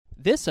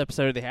This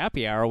episode of the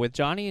Happy Hour with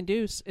Johnny and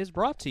Deuce is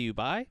brought to you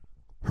by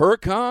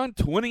Huracan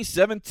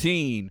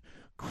 2017.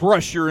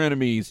 Crush your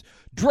enemies,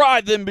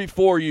 drive them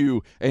before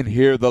you, and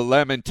hear the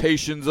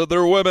lamentations of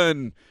their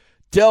women.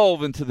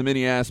 Delve into the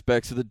many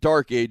aspects of the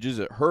Dark Ages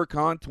at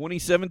Huracan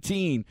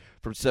 2017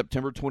 from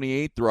September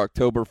 28th through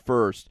October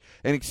 1st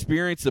and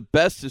experience the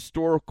best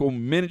historical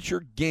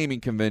miniature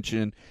gaming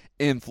convention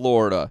in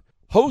Florida.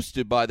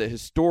 Hosted by the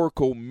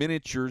Historical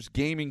Miniatures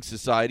Gaming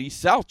Society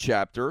South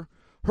Chapter,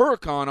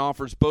 Huracan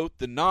offers both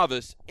the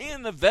novice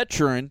and the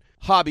veteran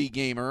hobby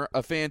gamer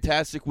a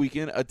fantastic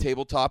weekend of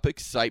tabletop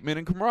excitement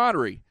and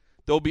camaraderie.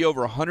 There will be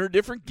over 100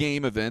 different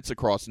game events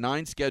across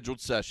 9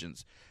 scheduled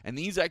sessions, and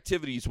these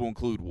activities will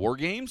include war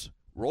games,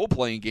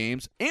 role-playing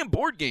games, and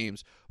board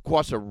games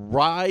across a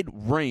wide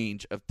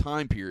range of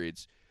time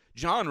periods,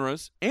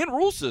 genres, and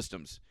rule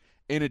systems.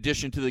 In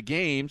addition to the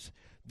games,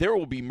 there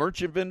will be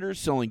merchant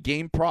vendors selling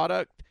game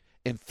product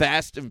and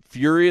Fast and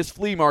Furious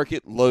flea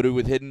market loaded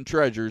with hidden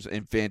treasures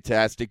and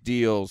fantastic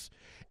deals.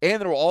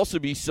 And there will also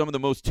be some of the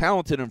most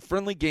talented and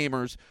friendly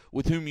gamers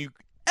with whom you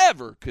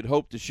ever could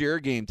hope to share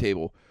a game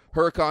table.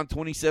 Huracan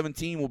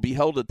 2017 will be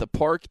held at the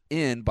Park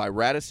Inn by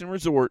Radisson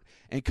Resort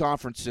and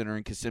Conference Center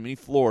in Kissimmee,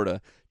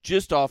 Florida,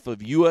 just off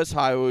of U.S.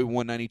 Highway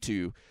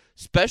 192.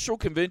 Special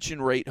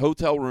convention rate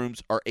hotel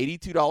rooms are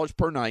 $82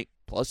 per night,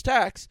 plus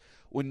tax,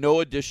 with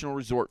no additional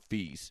resort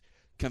fees.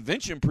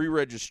 Convention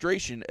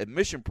pre-registration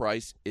admission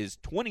price is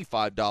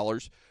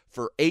 $25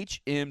 for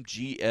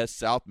HMGS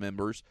South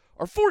members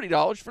or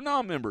 $40 for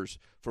non-members.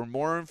 For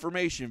more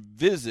information,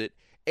 visit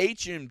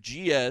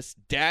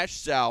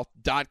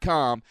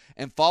hmgs-south.com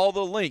and follow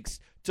the links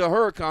to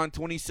Huracan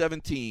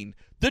 2017.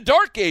 The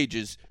Dark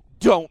Ages.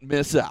 Don't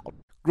miss out.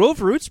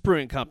 Grove Roots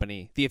Brewing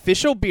Company, the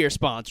official beer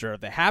sponsor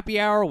of the Happy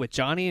Hour with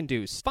Johnny and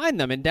Deuce. Find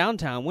them in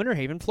downtown Winter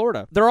Haven,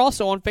 Florida. They're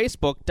also on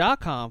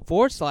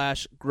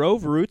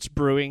Facebook.com/Grove Roots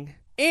Brewing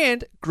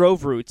and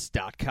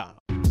groveroots.com.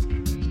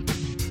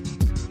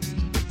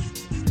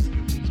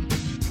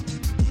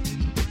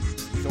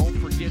 Don't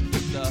forget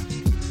the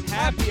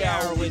Happy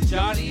Hour with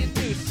Johnny and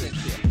Deuce sent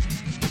you.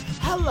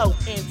 Hello,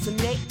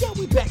 Internet. Yeah,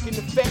 we back in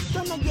effect.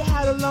 I know you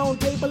had a long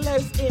day, but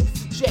let us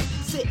interject.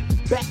 Sit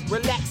back,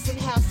 relax, and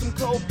have some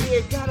cold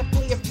beer. Gotta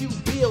pay a few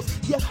bills.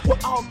 Yeah, we're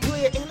all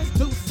clear, and it's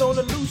Deuce on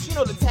the loose. You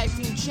know the tag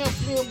team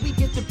champs, man. We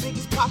get the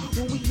biggest pop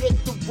when we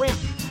hit the ramp.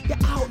 The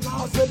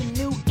outlaws of the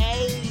new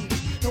age.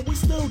 And we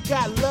still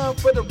got love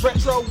for the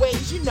retro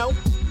ways, you know.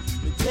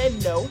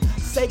 Nintendo,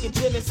 Sega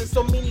Genesis,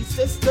 so many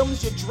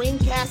systems, your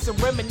Dreamcast and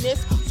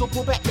reminisce. So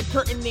pull back the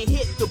curtain and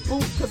hit the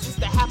booth, cause it's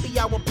the Happy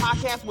Hour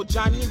podcast with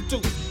Johnny and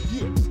Deuce.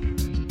 Yeah.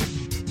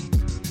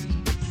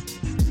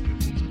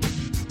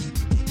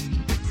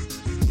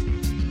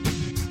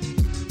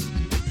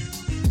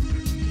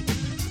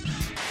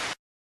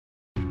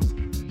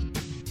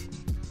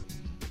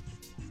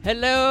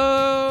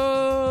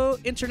 Hello,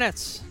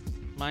 internets.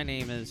 My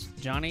name is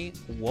Johnny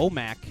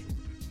Womack,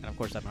 and of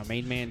course, I'm my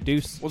main man,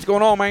 Deuce. What's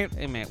going on, man?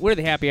 Hey, man, we're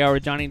the Happy Hour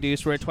with Johnny and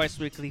Deuce. We're a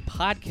twice-weekly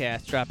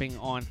podcast dropping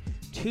on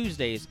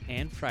Tuesdays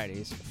and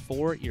Fridays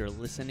for your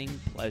listening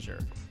pleasure.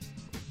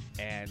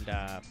 And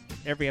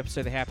every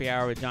episode of the Happy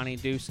Hour with Johnny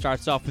and Deuce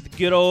starts off with the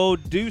good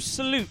old Deuce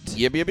salute.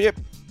 Yep, yep, yep.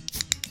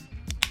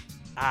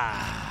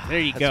 There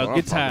you go.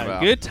 Good time.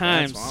 Good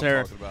times,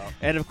 sir.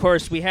 And, of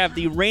course, we have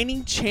the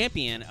reigning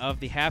champion of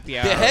the Happy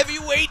Hour. The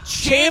heavyweight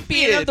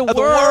champion of the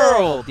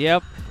world.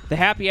 Yep. The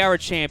Happy Hour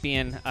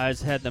champion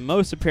has had the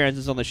most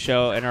appearances on the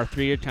show in our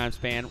 3-year time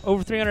span.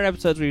 Over 300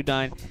 episodes we've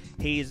done.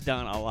 He's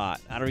done a lot.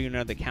 I don't even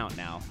know the count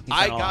now.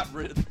 I got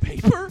rid of the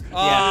paper?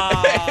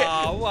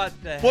 Yeah. Oh, what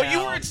the hell? Well, you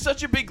were in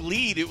such a big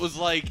lead. It was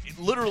like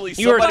literally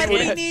You were somebody But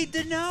would we need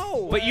to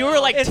know. But you were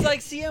like it's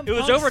like CM it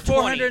was Punk's over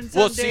 20. 400 and some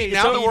Well, see, days.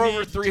 now So that you we're need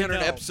over to 300 know.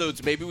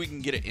 episodes, maybe we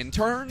can get an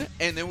intern,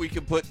 and then we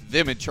can put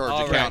them in charge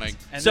All of right. counting.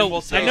 And So then we'll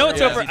say I know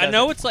it's yeah, over. he I does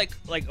know it. it's like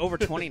over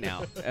 20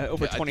 now.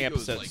 Over Yeah, I 20 think it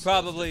was episodes. like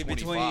Probably 25.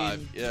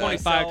 between Yeah.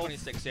 25, myself,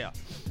 26. Yeah.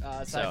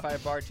 Sci-Fi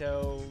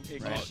Barto,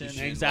 Ignition.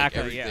 Ignition,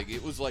 Exactly, like yeah. everything.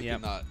 It was like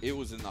Yep. it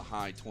was in the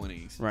high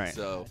 20s. Right.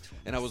 So,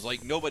 and I was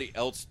like, nobody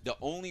else. The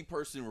only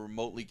person who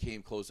remotely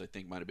came close, I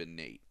think, might have been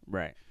Nate,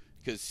 Right.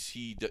 because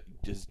he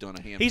has done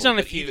a handful. He's done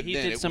a but few. even He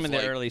then, did it some was of the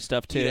like, early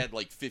stuff He too. had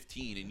like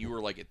 15, and you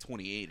were like at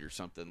 28 or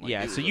something. Like,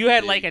 Yeah. it So was you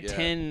had big- like a yeah.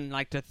 10,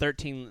 like to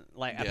 13,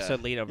 like Yeah.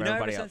 episode lead over You know,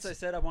 everybody ever else. since I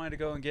said I wanted to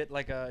go and get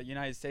like a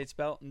United States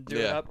belt and do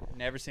it Yeah. up,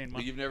 never seen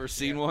one. You've never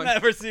seen Yeah. one?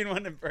 Never seen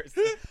one in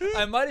person.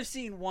 I might have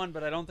seen one,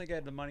 but I don't think I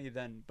had the money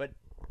then. But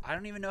I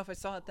don't even know if I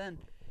saw it then.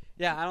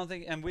 Yeah, I don't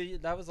think, and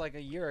that was like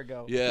a year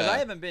ago. 'Cause Yeah. I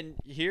haven't been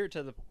here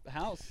to the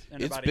house in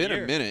It's about been a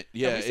year. a minute.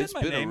 Have Yeah, we said it's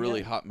my been a name really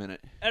yet? hot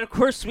minute. And of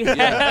course we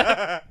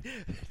have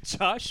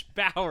Josh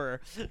Bauer.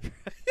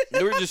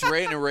 They were just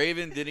ranting and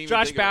raving. Didn't even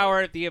Josh think about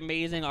Bauer, the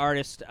amazing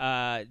artist,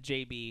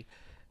 JB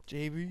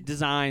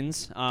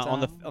Designs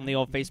on the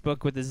old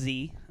Facebook with a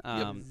Z.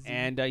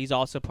 And he's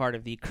also part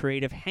of the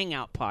Creative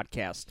Hangout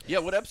podcast. it. Yeah,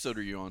 what episode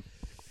are you on?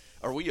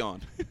 are we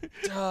on?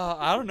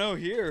 I don't know.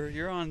 Here,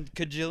 you're on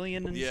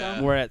Kajillion and Yeah.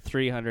 some. We're at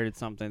 300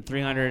 something,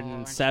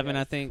 307,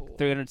 I think, cool.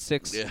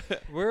 306. Yeah.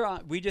 We're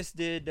on. We just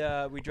did.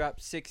 We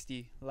dropped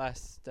 60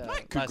 last.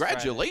 last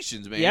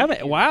Congratulations, man. Yeah,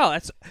 but wow,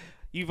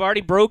 you've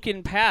already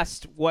broken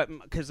past what,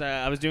 because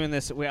I was doing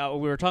this. We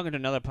were talking to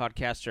another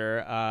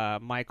podcaster,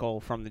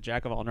 Michael from the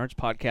Jack of All Nerds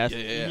podcast,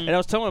 Yeah. and I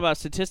was telling him about a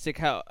statistic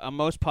how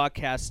most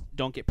podcasts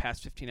don't get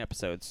past 15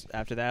 episodes.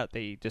 After that,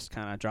 they just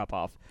kind of drop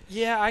off.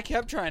 Yeah, I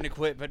kept trying to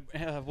quit, but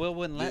Will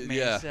wouldn't let me.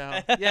 Yeah.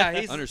 So yeah,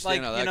 he's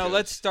Understand like, how that goes.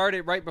 let's start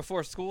it right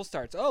before school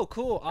starts. Oh,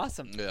 cool,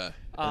 awesome. Yeah.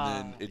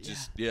 And then it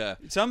just,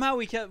 Somehow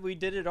we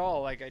did it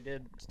all. Like I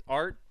did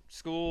art,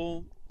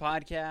 school,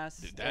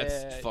 podcast. Dude,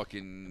 that's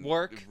fucking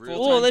work, real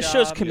full-time Well, this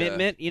shows job,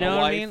 commitment. You a know what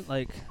I wife. mean?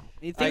 Like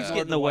things I get in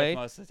ignored the way.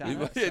 wife most of the time.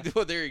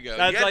 well, there you go.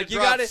 That's you had like to you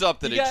drop got to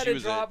something you and got she to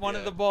was drop it. one Yeah.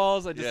 of the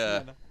balls. I just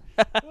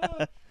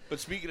Yeah. But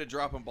speaking of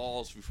dropping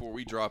balls, before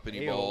we drop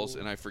any Ayo. balls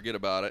and I forget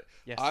about it,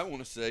 Yes. I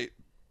want to say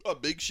a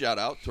big shout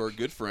out to our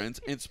good friends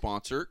and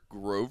sponsor,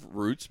 Grove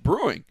Roots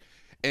Brewing.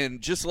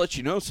 And just to let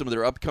you know some of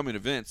their upcoming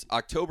events,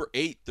 October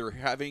 8th, they're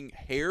having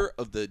Hair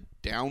of the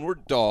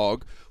Downward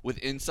Dog with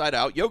Inside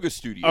Out Yoga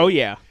Studio. Oh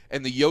yeah.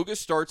 And the yoga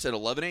starts at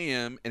 11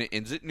 a.m. and it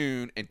ends at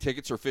noon, and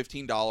tickets are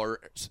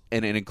 $15,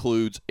 and it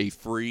includes a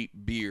free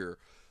beer.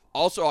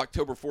 Also,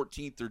 October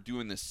 14th, they're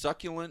doing the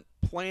succulent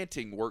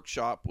planting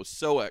workshop with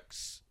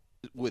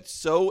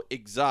So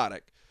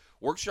Exotic.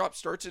 Workshop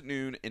starts at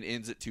noon and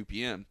ends at 2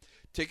 p.m.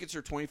 Tickets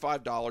are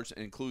 $25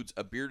 and includes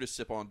a beer to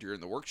sip on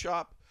during the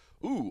workshop.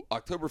 Ooh,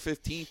 October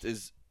 15th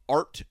is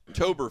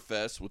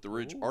Arttoberfest with the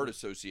Ridge Art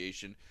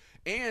Association.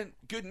 And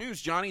good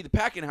news, Johnny, the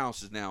Packing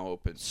House is now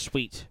open.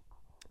 Sweet.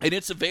 And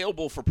it's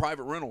available for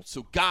private rental.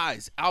 So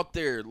guys out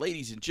there,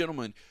 ladies and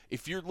gentlemen,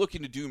 if you're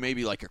looking to do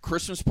maybe like a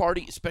Christmas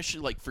party,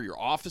 especially like for your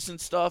office and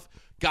stuff,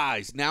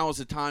 guys, now is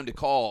the time to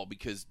call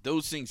because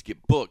those things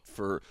get booked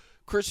for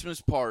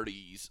Christmas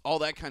parties, all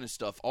that kind of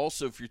stuff.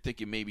 Also, if you're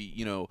thinking maybe,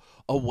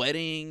 a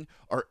wedding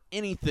or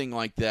anything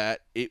like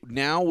that,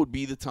 now would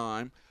be the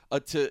time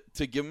to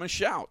give them a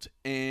shout.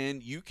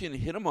 And you can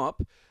hit them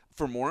up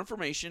for more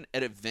information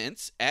at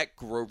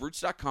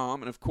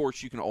events@groveroots.com. And, of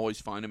course, you can always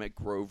find them at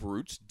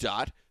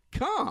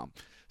groveroots.com.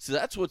 So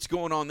that's what's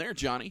going on there,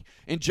 Johnny.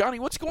 And, Johnny,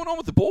 what's going on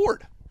with the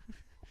board?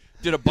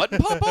 Did a button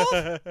pop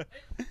off?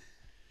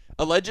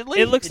 Allegedly?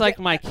 It looks like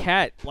my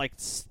cat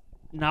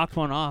knocked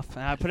one off.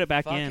 And I put it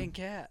back Fucking in.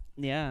 cat.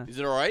 Yeah. Is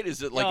it all right?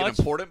 Is it like No, an it's-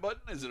 important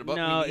button? Is it a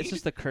button No, we need? it's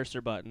just the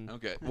cursor button.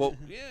 Okay. Well,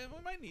 yeah,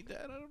 we might need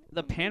that.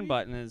 The pan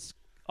button is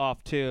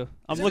off too.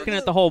 I'm Is it looking the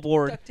at the whole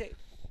board. Duct tape.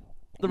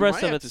 The We rest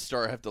might of have it's. to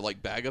have to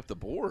bag up the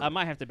board. I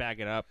might have to bag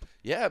it up.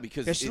 Yeah,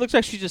 because 'Cause she looks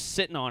like she's just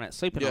sitting on it,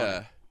 sleeping on yeah.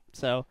 it.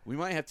 So We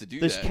might have to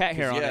do There's that. cat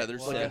hair 'cause, on yeah, it. there's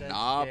What like a a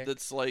knob dick.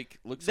 that's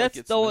looks that's like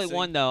it's the only missing.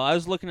 one though. I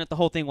was looking at the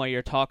whole thing while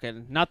you're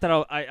talking. Not that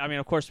I mean,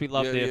 of course, we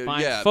love to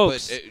find yeah,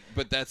 folks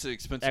but that's an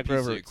expensive at piece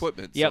of Grover.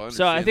 equipment. Yep. So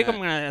So I understand think that. I'm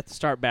gonna have to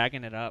start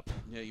bagging it up,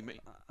 Yeah, you may.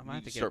 I might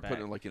have to get start it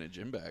putting back. it like in a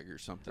gym bag or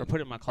something. or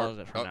put it in my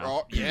closet for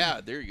now. Yeah,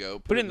 there you go.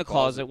 Put it in the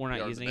closet, we're not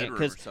or in the using it, bedroom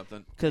 'cause- or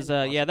something. Because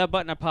yeah, that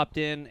button I popped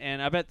in, and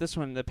I bet this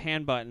one, the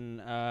pan button.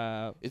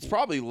 It's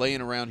probably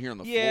laying around here on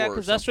the floor. Yeah, because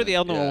because that's where the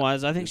other one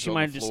was. I think It's she on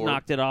might the have just floor.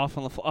 knocked it off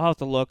on the floor. I'll have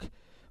to look.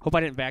 Hope I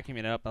didn't vacuum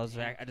it up. I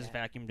just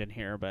vacuumed in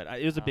here, but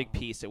it was a big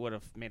piece. It would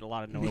have made a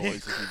lot of noise. Noise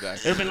if you It would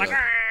vacuumed have been it like. up.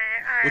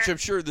 Which I'm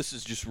sure this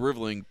is just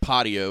riveling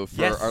patio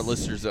for Yes. our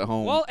listeners at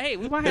home. Well, hey,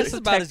 we might have This is some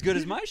about tech, as good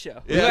as my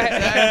show.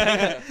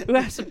 yeah, we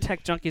have some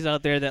tech junkies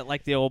out there that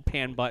like the old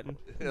pan button.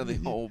 yeah, the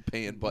whole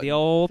pan button. The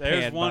old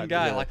There's pan one button.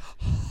 guy yeah. like,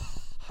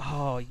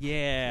 Oh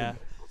yeah.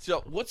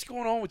 So what's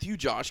going on with you,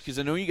 Josh? Because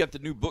I know you got the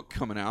new book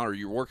coming out, or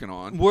you're working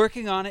on.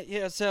 working on it.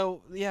 Yeah,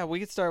 so yeah, we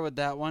could start with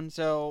that one.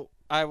 So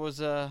I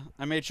was I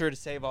made sure to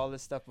save all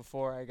this stuff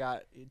before I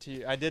got to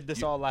you. I did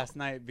this all last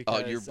night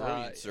because You're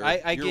brilliant, sir.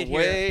 I you're get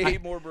way here.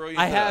 more brilliant.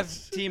 I than have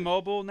us.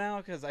 T-Mobile now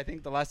because I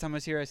think the last time I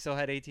was here I still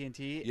had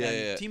AT&T. Yeah,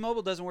 and yeah.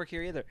 T-Mobile doesn't work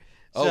here either.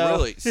 Oh, So-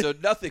 really? So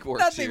nothing works.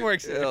 Nothing here.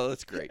 works here. Oh,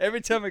 that's great.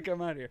 Every time I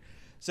come out here.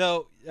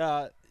 So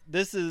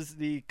this is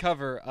the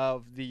cover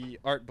of the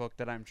art book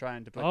that I'm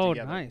trying to put Oh,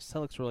 together. nice. That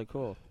looks really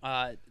cool.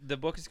 The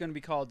book is going to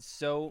be called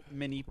So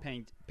Many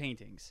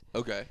Paintings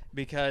Okay.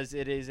 because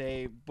it is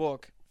a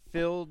book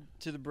filled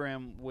to the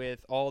brim with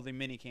all the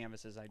mini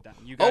canvases I've done.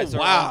 You Oh, guys are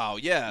all- wow.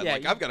 Yeah. Yeah,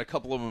 like you- I've got a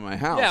couple of them in my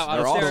house. Yeah, I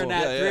They're was staring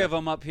awesome. at Yeah, three yeah. of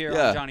them up here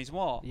Yeah. on Johnny's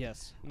wall.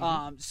 Yes.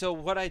 So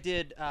what I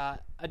did, I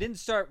didn't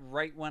start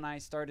right when I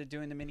started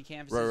doing the mini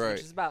canvases, Right.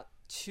 which is about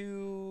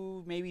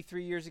 2, maybe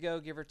 3 years ago,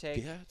 give or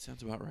take. Yeah, it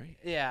sounds about right.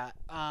 Yeah.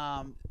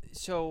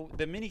 So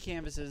the mini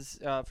canvases,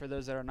 for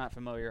those that are not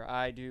familiar,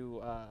 I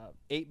do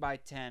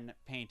 8x10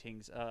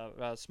 paintings.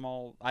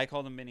 Small. I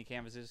call them mini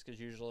canvases because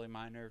usually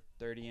mine are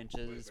 30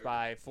 inches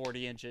by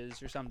 40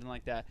 inches or something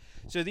like that.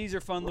 So these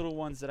are fun little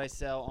ones that I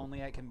sell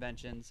only at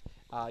conventions.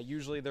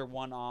 Usually they're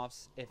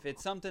one-offs. If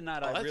it's something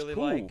that I that's really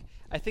cool. like,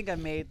 I think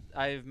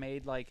I've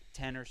made like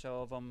 10 or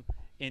so of them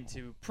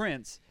into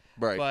prints.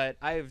 Right. But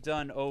I've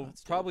done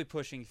That's dope. probably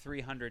pushing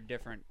 300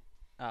 different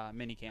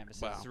mini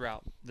canvases Wow.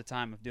 throughout the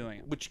time of doing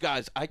it. Which,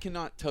 guys, I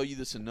cannot tell you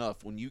this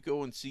enough. When you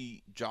go and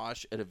see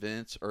Josh at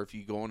events, or if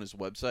you go on his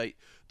website,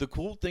 the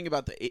cool thing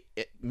about the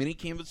mini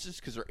canvases,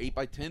 because they're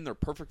 8x10, they're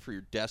perfect for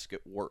your desk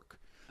at work.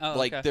 Oh,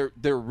 Like okay.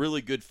 they're a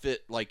really good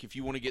fit. Like if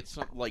you want to get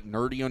something like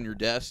nerdy on your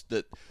desk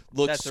that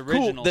looks That's cool,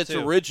 original, that's too.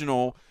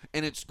 original,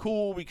 and it's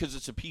cool because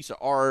it's a piece of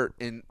art,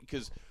 and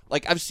because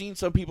like I've seen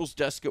some people's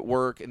desk at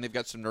work and they've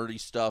got some nerdy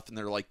stuff, and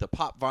they're like the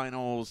pop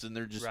vinyls, and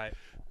they're just Right.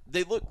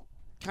 they look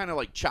kind of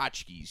like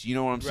tchotchkes, you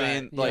know what I'm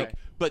saying? Right, Like, right.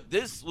 but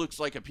this looks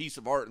like a piece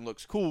of art and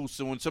looks cool.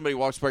 So when somebody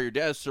walks by your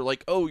desk, they're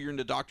like, "Oh, you're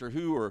into Doctor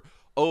Who," or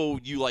 "Oh,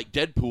 you like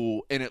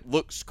Deadpool," and it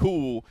looks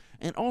cool.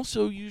 And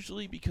also,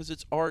 usually because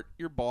it's art,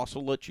 your boss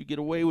will let you get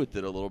away with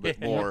it a little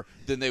bit more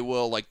than they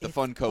will like the It's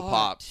Funko art.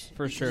 Pops.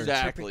 For sure.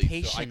 Exactly. So I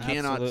Interpretation.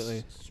 cannot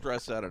Absolutely.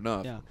 stress that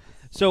enough. Yeah.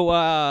 So,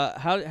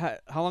 how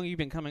long have you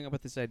been coming up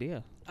with this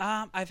idea?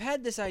 I've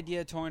had this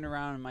idea toying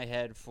around in my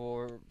head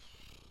for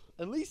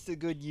at least a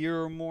good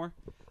year or more.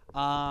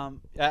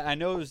 I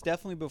know it was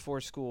definitely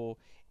before school,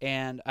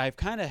 and I've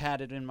kind of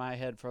had it in my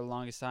head for the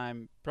longest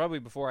time, probably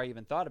before I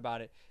even thought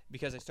about it,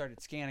 because I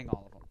started scanning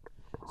all of them.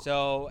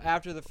 So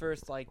after the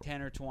first like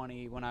 10 or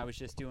 20, when I was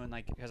just doing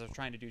like, because I was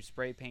trying to do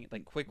spray paint,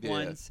 like quick Yeah.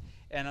 ones,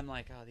 and I'm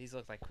like, oh, these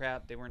look like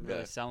crap. They weren't really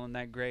Yeah. selling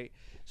that great.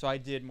 So I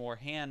did more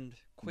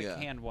quick Yeah.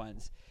 hand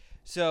ones.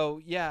 So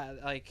yeah,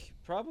 like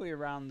probably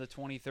around the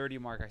 20-30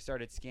 mark, I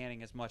started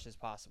scanning as much as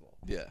possible.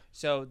 Yeah.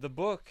 So the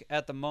book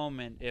at the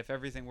moment, if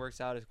everything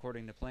works out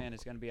according to plan,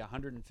 is going to be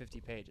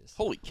 150 pages.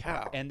 Holy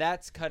cow. And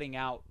that's cutting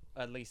out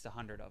at least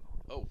 100 of them.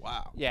 Oh,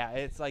 wow. Yeah,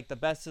 it's like the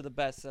best of the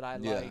best that I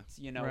Yeah. liked,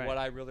 you know, Right. what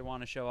I really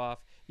want to show off.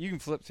 You can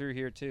flip through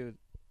here too.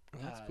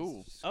 That's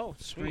cool. Oh,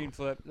 Screen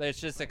flip.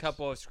 It's just a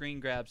couple of screen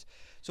grabs.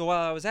 So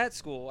while I was at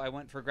school, I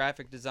went for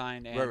graphic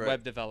design and Right.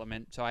 web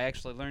development. So I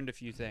actually learned a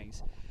few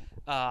things.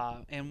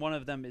 And one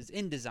of them is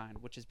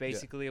InDesign, which is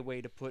basically a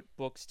way to put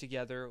books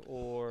together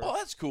or Oh,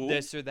 that's cool.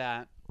 this or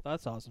that.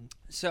 That's awesome.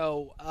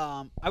 So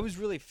I was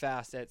really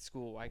fast at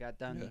school. I got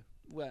done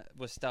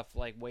with stuff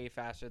like way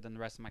faster than the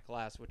rest of my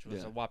class, which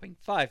was Yeah. a whopping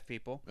 5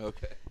 people.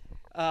 Okay.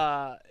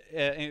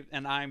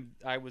 And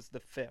I was the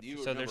 5th. You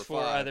were So there's number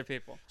 4 5. other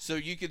people. So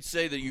you could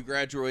say that you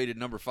graduated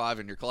number 5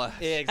 in your class.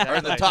 Yeah, Or in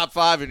exactly. the top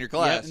 5 in your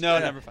class. No,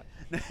 Yeah. number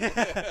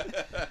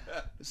 5.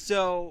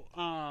 So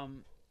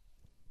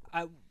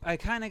I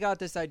kind of got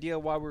this idea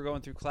while we were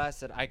going through class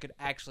that I could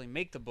actually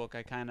make the book.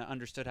 I kind of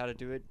understood how to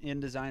do it.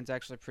 InDesign's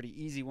actually pretty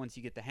easy once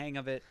you get the hang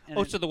of it. And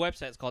Oh, so the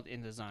website's called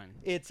InDesign.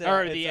 it's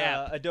or it's the a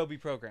app. Adobe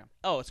program.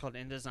 Oh, it's called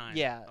InDesign.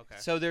 Yeah. Okay.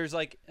 So there's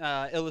like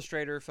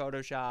Illustrator,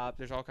 Photoshop.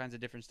 There's all kinds of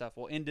different stuff.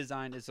 Well,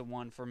 InDesign is the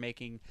one for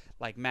making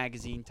like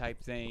magazine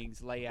type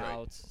things,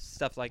 layouts,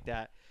 stuff like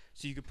that.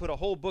 So you could put a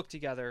whole book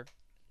together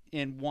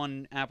in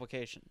one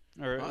application.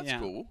 Or Oh, that's yeah.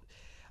 cool.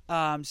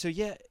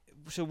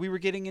 So we were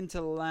getting into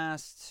the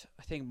last,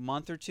 I think,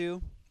 month or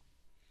two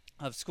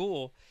of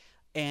school,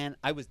 and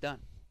I was done.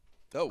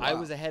 Oh, wow. I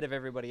was ahead of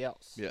everybody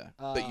else. Yeah.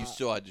 But you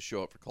still had to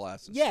show up for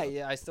class and Yeah, stuff.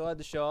 yeah. I still had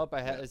to show up.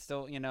 I had Yeah.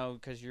 still,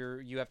 because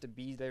you have to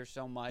be there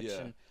so much. Yeah.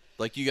 And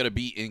Like you got to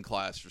be in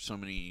class for so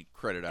many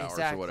credit hours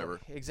or whatever.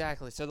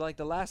 Exactly. So like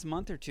the last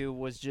month or two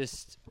was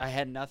just I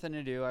had nothing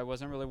to do. I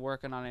wasn't really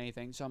working on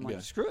anything. So I'm like, Yeah.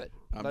 screw it.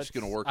 I'm just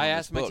gonna Let's- work I on this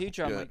asked my book.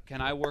 teacher, I'm Yeah. like,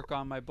 can I work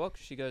on my book?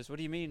 She goes, what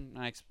do you mean?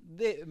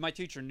 And my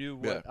teacher knew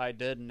what I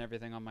did and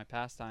everything on my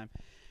pastime.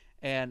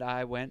 And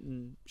I went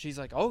and she's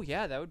like, oh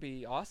yeah, that would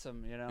be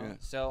awesome, Yeah.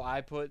 So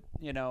I put,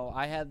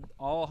 I had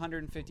all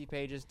 150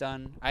 pages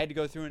done. I had to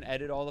go through and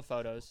edit all the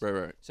photos.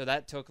 Right. So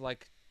that took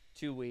like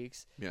 2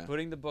 weeks. Yeah.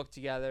 Putting the book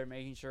together,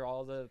 making sure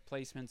all the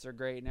placements are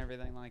great and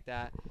everything like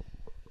that.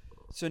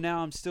 So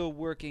now I'm still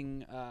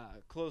working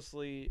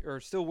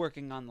still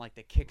working on like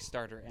the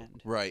Kickstarter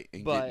end. Right.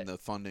 And But- getting the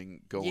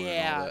funding going and all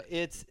Yeah,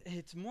 that.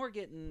 it's more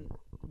getting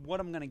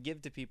what I'm gonna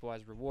give to people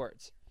as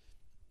rewards.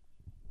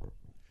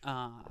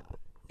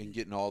 And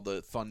getting all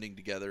the funding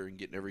together and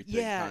getting everything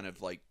Yeah. kind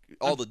of like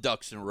all the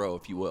ducks in a row,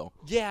 if you will.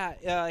 Yeah,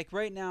 like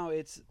right now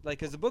it's like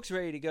because the book's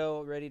ready to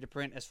go, ready to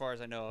print, as far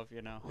as I know of,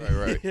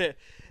 Right.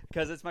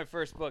 Because it's my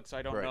first book, so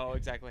I don't Right. know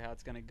exactly how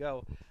it's gonna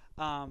go.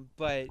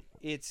 But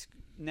it's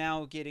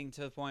now getting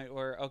to the point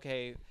where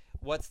okay,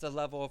 what's the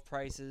level of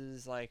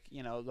prices? Like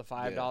the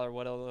 $5,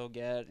 what it'll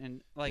get,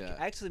 and like Yeah.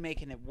 actually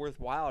making it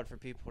worthwhile for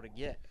people to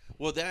get.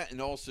 Well, that and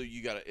also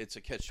it's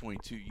a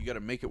catch-22. You got to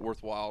make it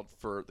worthwhile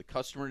for the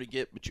customer to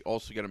get, but you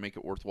also got to make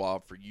it worthwhile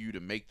for you to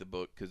make the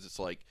book because it's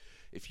like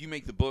if you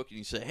make the book and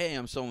you say, "Hey,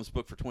 I'm selling this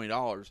book for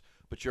 $20,"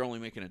 but you're only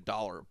making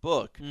 $1 a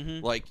book,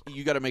 Mhm. like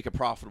you got to make it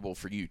profitable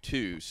for you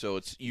too. So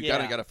it's you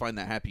Yeah. got to find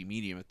that happy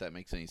medium if that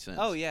makes any sense.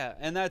 Oh yeah,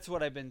 and that's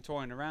what I've been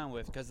toying around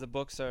with because the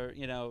books are,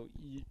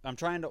 I'm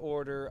trying to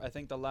order. I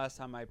think the last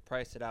time I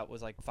priced it out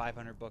was like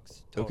 500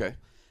 books total.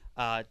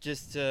 Okay.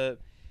 Just to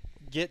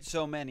get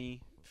so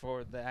many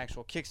for the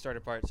actual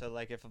Kickstarter part. So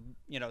like if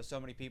so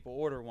many people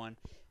order one,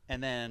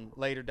 and then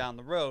later down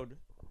the road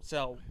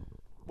sell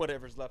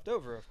whatever's left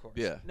over, of course.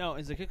 Yeah. No,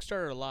 is the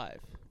Kickstarter live?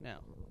 No.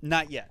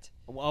 Not yet.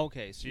 Well,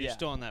 okay, so you're Yeah.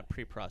 still in that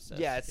pre-process.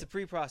 Yeah, it's the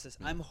pre-process.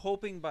 I'm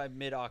hoping by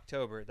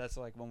mid-October. That's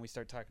like when we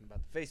start talking about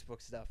the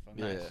Facebook stuff. I'm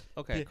Yeah. like,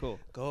 Okay, Yeah. cool.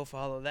 go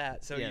follow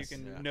that so Yes. you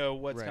can Yeah. know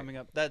what's Right. coming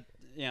up. That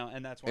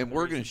and that's one. And of the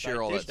we're gonna reasons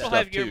share I all Do you that still stuff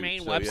have your too,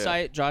 main so, yeah.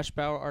 website, Josh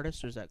Bauer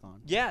Artist, or is that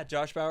gone? Yeah,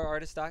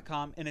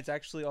 joshbauerartist.com, and it's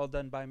actually all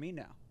done by me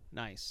now.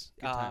 Nice.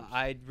 Good times.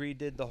 I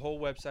redid the whole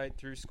website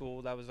through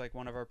school. That was like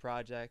one of our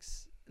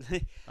projects.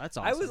 That's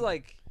awesome. I was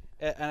like,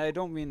 and I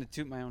don't mean to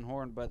toot my own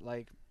horn, but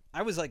like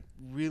I was like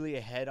really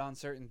ahead on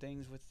certain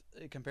things with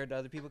compared to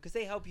other people because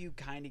they help you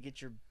kind of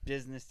get your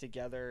business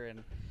together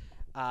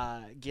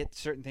and get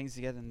certain things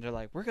together. And they're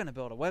like, "We're gonna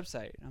build a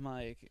website." I'm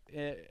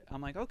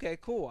like, okay,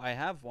 cool. I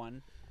have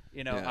one.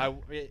 You know,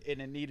 Yeah.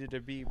 and it needed to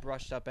be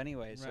brushed up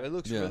anyway, so Right. it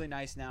looks Yeah. really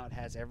nice now. It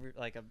has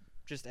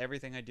just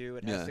everything I do.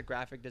 It has Yeah. the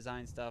graphic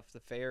design stuff, the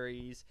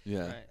fairies,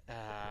 Yeah.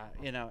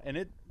 Right. you know, and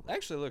it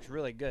actually looks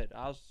really good.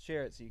 I'll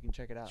share it so you can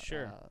check it out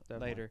Sure,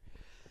 definitely. later.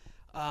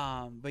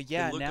 But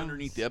yeah, And look now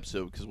underneath the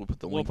episode because we'll put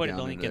the We'll link put down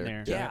the link in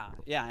there. there.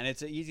 yeah, and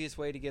it's the easiest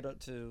way to get up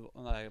to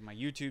my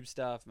YouTube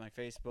stuff, my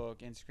Facebook,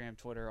 Instagram,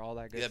 Twitter, all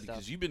that good Yeah, stuff.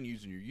 because you've been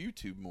using your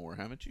YouTube more,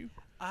 haven't you?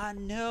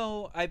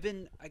 No,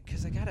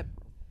 because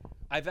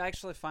I've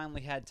actually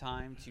finally had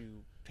time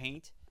to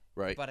paint,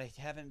 Right. but I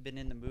haven't been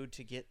in the mood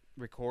to get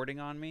recording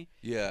on me.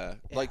 Yeah.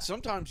 Yeah. Like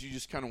sometimes you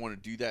just kind of want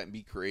to do that and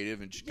be creative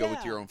and just go with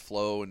Yeah. your own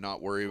flow and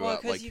not worry Well,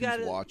 about 'cause like you who's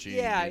gotta, watching.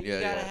 Yeah, and- you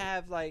gotta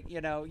have like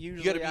usually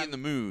You got to be I'm- in the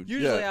mood.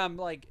 Usually yeah. I'm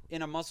like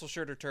in a muscle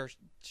shirt or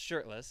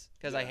shirtless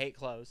because I Yeah. hate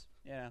clothes.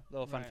 Yeah,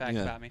 little fun Right. fact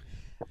Yeah. about me.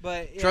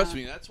 But Trust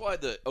me, that's why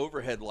the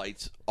overhead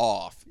light's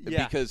off.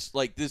 Yeah. Because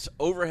like this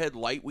overhead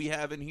light we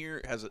have in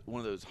here has one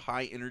of those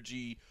high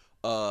energy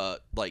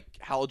like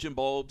halogen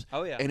bulbs.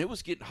 Oh yeah. And it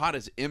was getting hot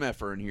as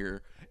MFR in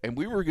here. And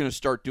we were going to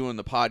start doing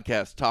the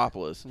podcast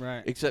topless.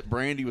 Right. Except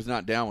Brandy was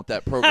not down with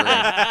that program.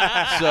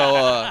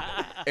 So,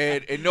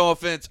 and no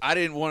offense, I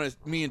didn't want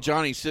to, me and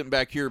Johnny sitting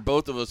back here,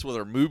 both of us with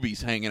our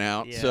moobies hanging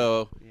out. Yeah.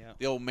 So, Yeah.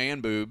 the old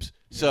man boobs.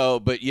 So,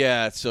 but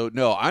yeah, so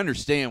no, I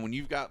understand when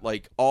you've got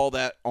like all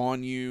that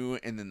on you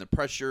and then the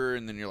pressure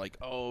and then you're like,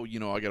 oh,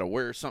 I got to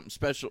wear something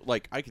special.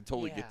 Like, I can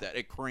totally get Yeah. that.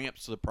 It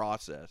cramps the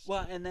process.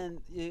 Well, and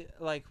then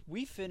like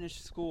we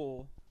finished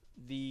school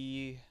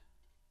the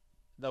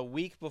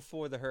week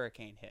before the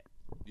hurricane hit.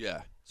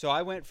 Yeah. So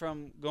I went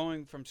from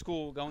going from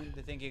school going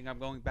to thinking I'm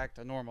going back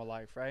to normal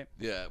life, right?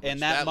 Yeah. And which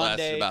that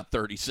lasted Monday- about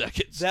 30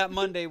 seconds. That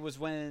Monday was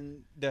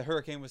when the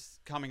hurricane was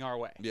coming our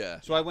way. Yeah.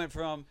 So I went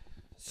from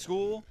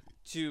school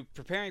to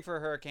preparing for a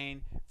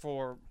hurricane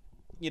for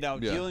Yeah.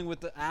 dealing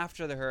with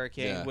after the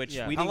hurricane, Yeah. which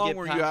Yeah. we How didn't long get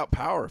were you out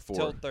power for?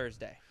 till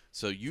Thursday.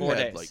 So you 4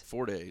 had days. like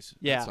 4 days.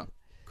 Yeah. That's not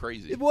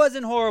crazy. It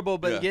wasn't horrible,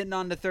 but Yeah. getting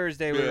on to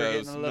Thursday, we were it getting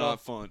was a little.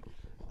 not fun.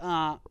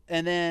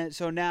 And then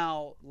so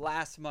now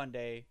last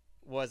Monday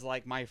was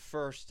like my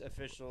first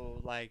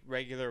official like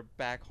regular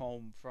back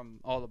home from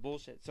all the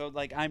bullshit. So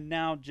like I'm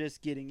now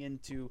just getting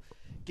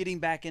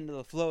back into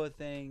the flow of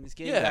things,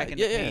 getting Yeah, back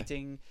into yeah.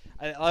 painting.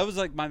 I was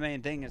like my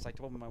main thing is like I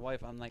told my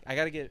wife I'm like I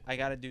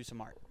gotta do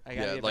some art. I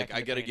gotta Yeah, get like back I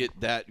into got to painting.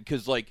 get that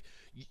because like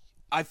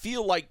I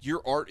feel like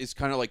your art is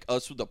kind of like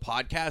us with the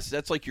podcast.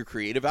 That's like your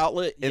creative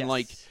outlet, and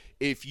like Yes.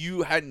 if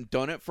you hadn't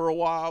done it for a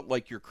while,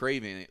 like you're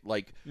craving it.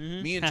 Like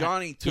Mhm. me and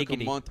Johnny took a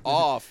Giggity. month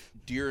off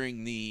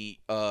during the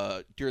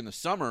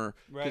summer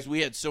because Right.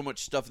 we had so much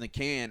stuff in the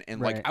can, and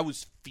Right. like I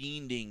was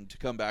fiending to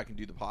come back and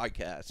do the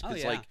podcast Oh,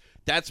 because yeah. like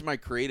that's my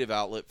creative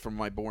outlet from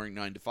my boring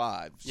 9 to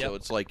 5. So Yep.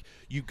 it's like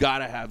you got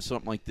to have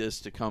something like this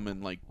to come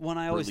and like When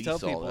I always tell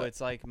release all people that. it's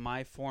like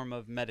my form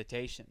of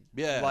meditation.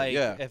 Yeah, Like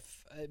yeah.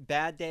 if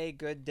bad day,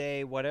 good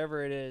day,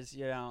 whatever it is,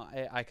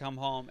 I come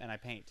home and I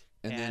paint.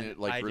 and then it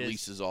like I just-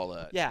 releases all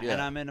that. Yeah,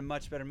 and I'm in a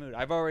much better mood.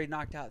 I've already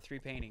knocked out 3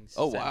 paintings.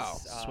 Oh, since, wow.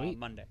 Sweet.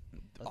 Monday.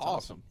 That's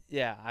awesome.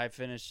 Yeah, I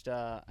finished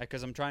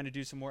because I'm trying to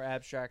do some more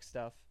abstract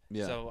stuff.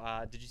 Yeah.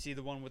 So did you see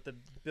the one with the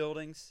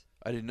buildings?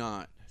 I did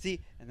not. See,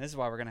 and this is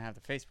why we're gonna have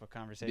the Facebook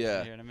conversation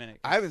Yeah. here in a minute.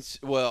 I haven't.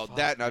 Well, Fuck,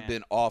 that and I've man.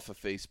 been off of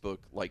Facebook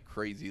like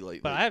crazy lately.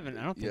 But I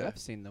don't think Yeah. I've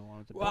seen the one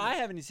with the Well, I building.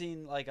 haven't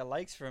seen like a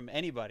likes from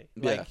anybody.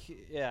 Yeah. Like,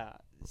 yeah.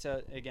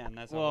 So again,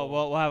 that's a Well,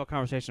 whole- we'll have a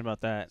conversation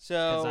about that.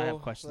 So I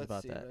have questions let's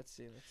about see, that. Let's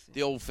see.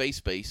 The old face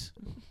space.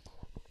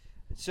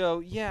 So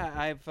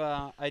yeah,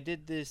 I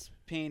did this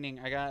painting.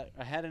 I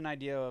had an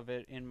idea of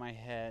it in my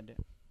head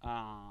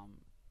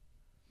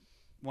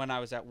when I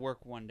was at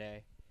work one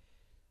day,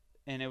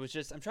 and it was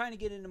just I'm trying to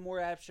get into more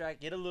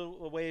abstract, get a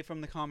little away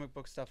from the comic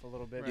book stuff a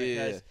little bit Right.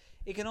 Yeah. because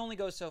it can only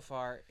go so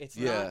far. It's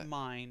Yeah. not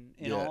mine.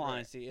 In Yeah. all Right.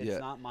 honesty, it's Yeah.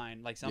 not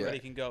mine. Like somebody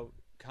Yeah. can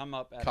come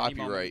up at any moment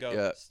Copyright, and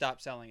go yeah.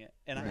 stop selling it,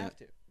 and I Right. have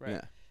to. Right.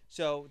 Yeah.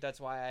 So that's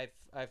why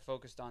I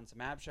focused on some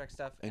abstract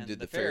stuff And did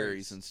the the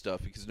fairies and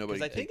stuff because nobody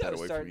because I can think take I that was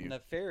away from starting you. the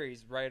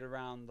fairies right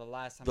around the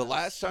last time. The I was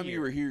last time you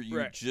here. were here, you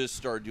Right. just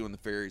started doing the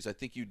fairies. I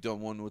think you'd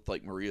done one with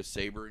like Maria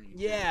Saber and you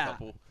did Yeah. a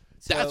couple.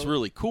 That's So-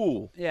 really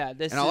cool. Yeah,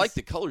 this And I like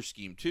the color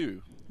scheme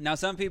too. Now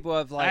some people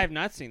have like I have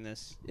not seen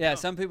this. yeah,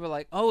 some people are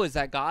like, "Oh, is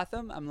that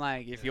Gotham?" I'm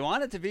like, "If you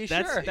want it to be,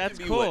 That's- sure." that's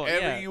it can be cool, Whatever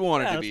yeah. you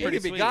want Yeah, it to that's be. pretty It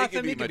could be sweet. Gotham, It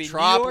could be it could be New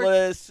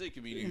Metropolis. It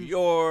could be New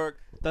York.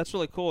 That's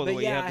really cool the But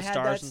way you yeah, have I the had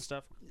stars that and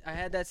stuff.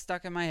 had that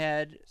stuck in my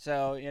head,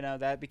 so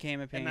that became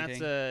a And painting.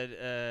 that's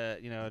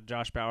a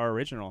Josh Bauer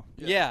original.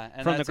 yeah,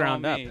 and From the that's all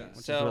ground up, me. which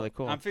is so really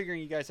cool. I'm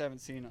figuring you guys haven't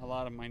seen a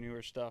lot of my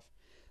newer stuff.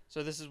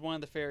 So this is one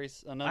of the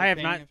fairies. Another I have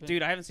painting not, of it.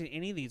 dude. I haven't seen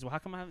any of these. Well, how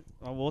come I haven't?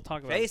 Well, we'll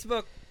talk about it.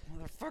 Facebook,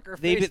 motherfucker,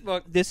 They've-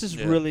 Facebook. This is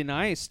Yeah. really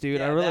nice,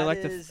 dude. I Yeah, really that like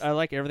is- I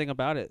like everything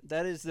about it.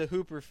 That is the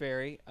Hooper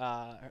fairy.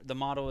 The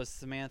model is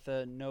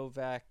Samantha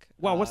Novak.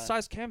 Wow, what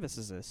size canvas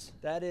is this?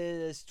 That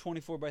is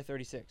 24 by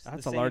 36.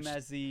 That's the a same large-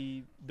 as the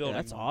Yeah, building.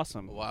 that's one.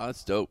 awesome. Wow,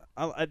 that's dope.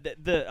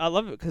 I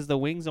love it because the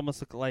wings almost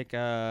look like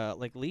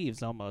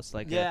leaves, almost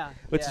like Yeah,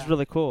 which yeah. is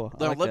really cool. I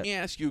Now, like let that. me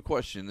ask you a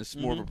question. This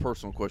is more of Mm-hmm. a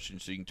personal question,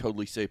 so you can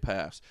totally say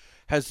pass.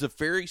 Has the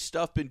fairy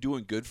stuff been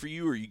doing good for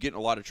you? Are you getting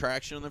a lot of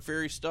traction on the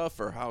fairy stuff,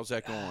 or how's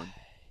that going?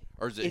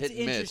 Or is it It's hit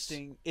and miss?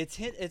 interesting.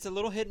 It's a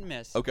little hit and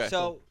miss. Okay.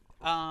 So,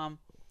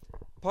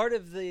 part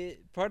of the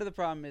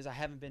problem is I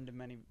haven't been to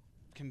many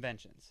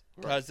conventions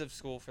because of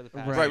school for the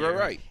past Right.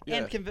 Right.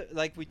 Yeah. And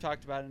like we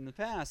talked about in the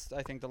past,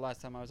 I think the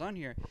last time I was on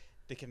here,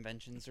 the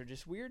conventions are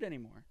just weird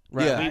anymore.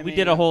 Right. Yeah. We, I we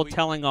did a mean, whole we-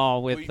 telling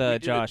all with We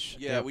did Josh.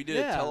 we did a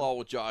Yeah. tell-all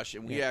with Josh,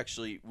 and we Yeah.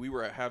 we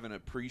were having a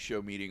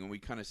pre-show meeting, and we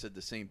kind of said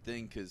the same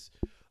thing because,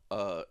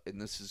 and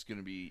this is going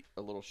to be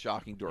a little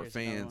shocking to our Here's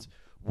another fans.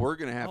 We're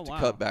going to have Oh, to wow.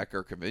 cut back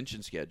our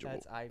convention schedule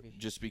That's Ivy.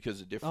 just because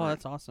of different, Oh,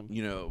 that's awesome.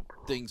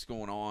 things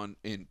going on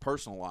in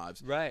personal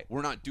lives. Right.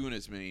 We're not doing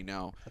as many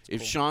now. That's If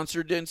cool. Sean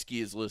Serdinsky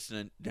is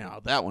listening, now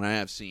that one I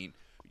have seen.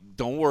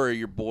 Don't worry,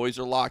 your boys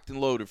are locked and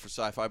loaded for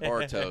Sci-Fi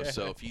Bartow.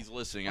 So if he's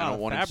listening, I Oh, don't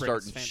want him Fabric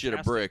is starting shit a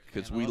fantastic. brick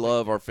because Man, I we love it.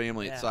 love our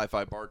family at Yeah.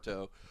 Sci-Fi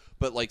Bartow.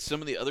 But like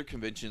some of the other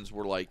conventions,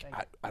 we're like,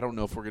 I don't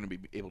know if we're going to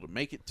be able to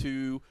make it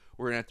to.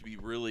 We're going to have to be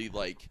really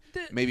like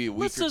maybe a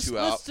week let's or just, two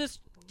let's out.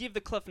 just give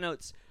the cliff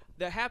notes.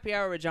 The happy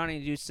hour with Johnny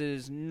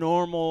Deuce's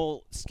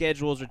normal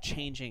schedules are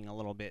changing a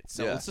little bit.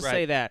 So Yeah. let's just Right.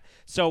 say that.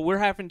 So we're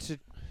having to,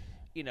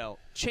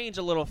 change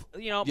a little. My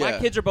Yeah.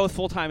 kids are both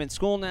full time in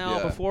school now.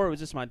 Yeah. Before it was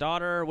just my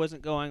daughter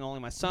wasn't going, only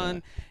my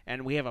son,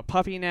 and we have a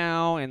puppy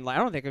now. And I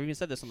don't think I've even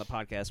said this on the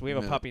podcast. We have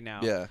a No. puppy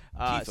now. Yeah,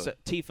 Tifa. So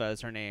Tifa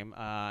is her name,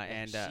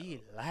 and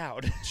she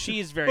loud.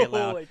 she's very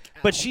loud. Holy cow.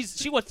 But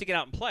she wants to get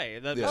out and play.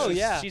 Yeah. Oh,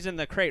 yeah. She's in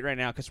the crate right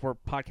now because we're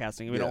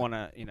podcasting. We Yeah. don't want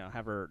to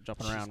have her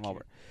jumping She's around while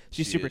cute. we're.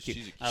 She's She super is. cute.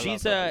 She's a- I love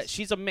She's puppies.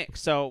 she's a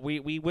mix. So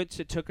we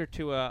took her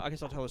to I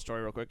guess I'll tell the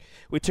story real quick.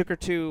 We took her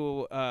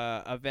to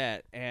a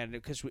vet, and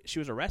because she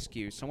was a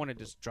rescue, someone had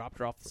just dropped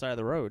her off the side of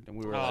the road, and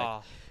we were like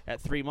Aw. at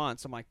 3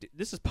 months. I'm like,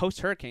 this is post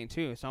hurricane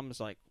too, so I'm just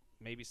like,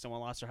 maybe someone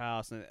lost their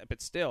house,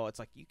 but still, it's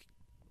like you can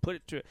put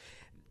it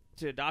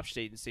to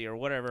adoption agency or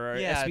whatever, or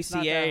Yeah, it's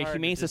not that SPCA, hard to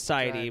Humane just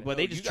Society, drive but it.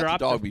 they You just got the dropped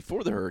dog her.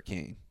 before the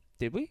hurricane.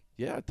 Did we?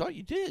 Yeah, I thought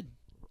you did.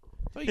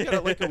 I thought you got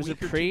it like a Was it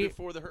week or pre- two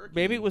before the hurricane.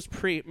 Maybe it was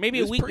maybe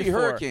It a was week before.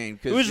 pre-hurricane.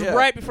 'Cause, It was yeah,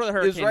 right before the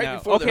hurricane. It was right no.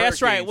 before the okay,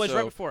 that's right. It hurricane, was so,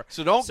 right before.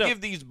 So don't So-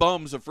 give these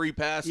bums a free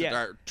pass Yeah. that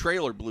our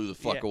trailer blew the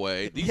fuck Yeah.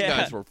 away. These Yeah.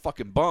 guys were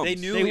fucking bums. They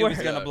knew They he was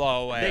were. gonna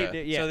blow away. They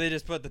did, yeah. So they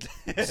just put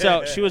the.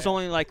 So she was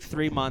only like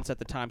 3 months at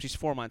the time. She's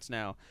 4 months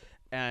now,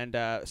 and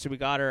so we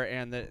got her.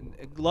 And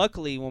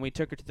luckily, when we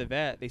took her to the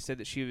vet, they said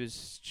that she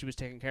was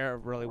taken care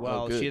of really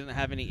well. good. She didn't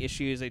have any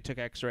issues. They took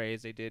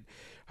X-rays. They did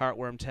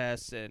heartworm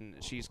tests,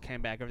 and she's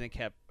came back.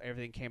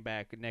 Everything came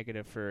back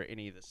negative for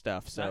any of the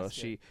stuff. So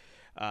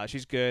That's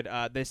she's good.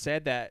 They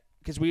said that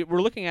because we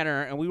were looking at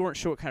her and we weren't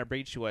sure what kind of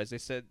breed she was. They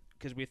said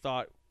because we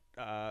thought.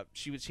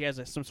 She has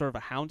some sort of a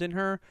hound in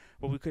her,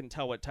 but we couldn't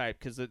tell what type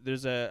because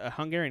there's a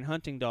Hungarian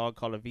hunting dog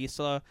called a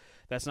Vizsla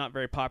that's not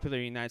very popular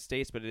in the United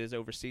States, but it is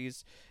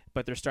overseas.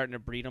 But they're starting to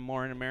breed them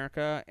more in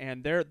America,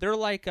 and they're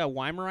like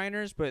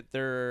Weimaraners, but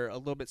they're a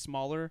little bit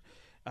smaller.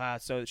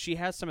 So she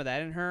has some of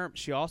that in her.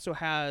 She also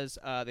has.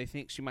 They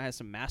think she might have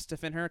some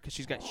Mastiff in her because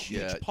she's got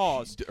huge Yeah,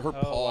 paws. Her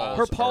paws.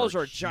 Her paws are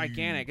are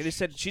gigantic. And they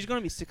said she's going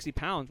to be 60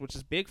 pounds, which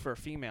is big for a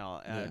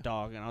female Yeah.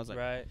 dog. And I was like,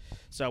 Right.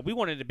 so we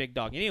wanted a big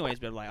dog anyways,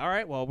 but like, all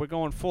right, well, we're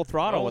going full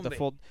throttle with a Only.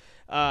 full.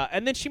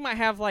 And then she might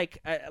have like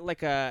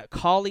a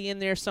collie in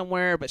there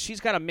somewhere, but she's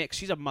got a mix.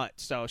 She's a mutt,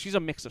 so she's a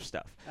mix of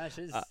stuff.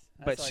 She's, but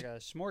that's she- like a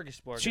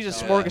smorgasbord. She's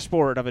a dog.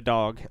 smorgasbord of a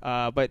dog,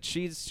 but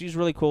she's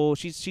really cool.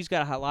 She's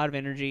got a lot of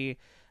energy.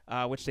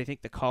 Which they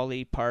think the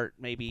collie part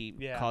maybe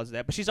Yeah. caused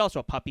that, but she's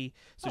also a puppy,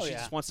 so Oh, she yeah.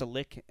 just wants to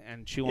lick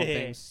and chew on Yeah.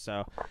 things.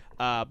 So,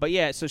 but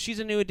yeah, so she's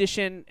a new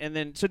addition, and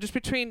then so just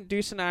between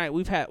Deuce and I,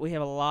 we have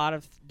a lot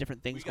of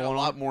different We things got a going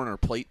lot on. more on our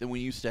plate than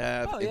we used to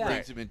have, Oh, and yeah.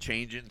 things have been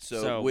changing.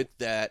 So, So- with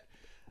that,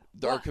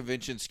 our Well-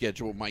 convention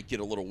schedule might get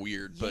a little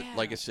weird. But Yeah.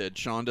 like I said,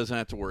 Sean doesn't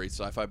have to worry.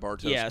 Sci-Fi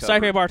Bartow's Yeah, covered.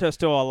 Sci-Fi Bartow's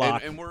still a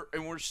lot. And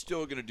we're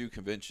still going to do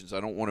conventions. I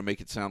don't want to make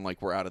it sound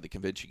like we're out of the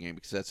convention game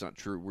because that's not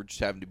true. We're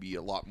just having to be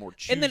a lot more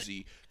And then-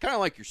 choosy, kind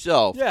of like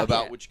yourself, Yeah.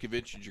 about Yeah. which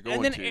conventions you're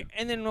going and to. then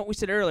and then what we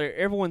said earlier,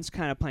 everyone's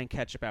kind of playing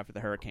catch up after the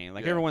hurricane.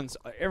 Like Yeah.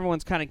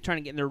 everyone's kind of trying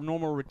to get their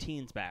normal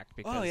routines back.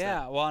 Because Oh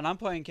yeah. Well, and I'm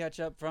playing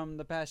catch up from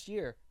the past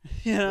year.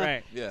 You know?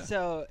 right. Yeah.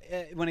 So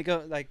when it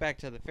goes like back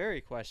to the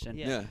fairy question,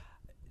 Yeah. Yeah.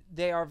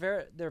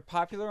 they're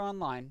popular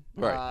online.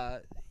 Right.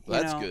 You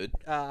That's know, good.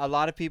 A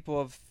lot of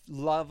people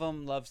love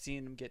them, love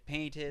seeing them get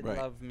painted, Right.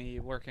 love me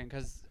working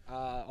because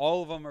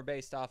all of them are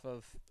based off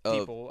of Of-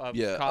 people, of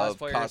yeah,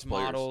 cosplayers,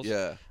 models.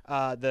 Yeah,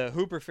 The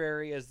Hooper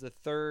Fairy is the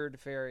third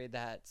fairy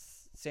that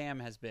Sam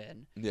has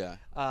been. yeah.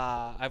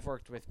 I've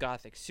worked with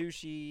Gothic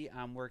Sushi.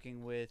 I'm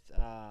working with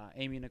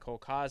Amy Nicole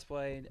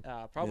Cosplay.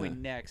 Probably Yeah.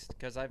 next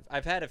because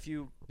I've had a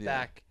few Yeah.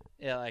 back.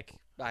 Like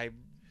I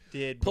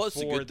did. Plus,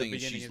 the before good thing is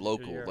beginning she's of the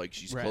local. year. Like,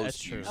 she's Right, close that's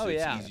to you, true. so Oh,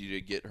 it's yeah. easy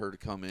to get her to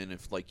come in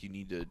if, like, you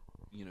need to,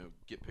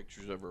 get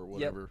pictures of her or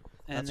whatever.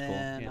 And That's cool,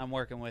 then yeah. I'm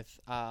working with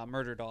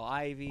Murder Doll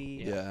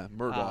Ivy. Yeah,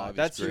 Murder Ivy's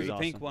That's great. who the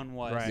pink Awesome. one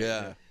was. Right.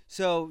 Yeah,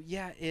 So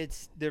yeah,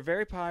 they're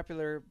very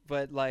popular,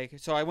 but like,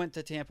 so I went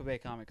to Tampa Bay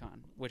Comic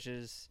Con, which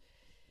is,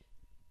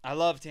 I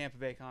love Tampa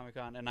Bay Comic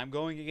Con, and I'm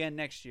going again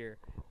next year.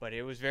 But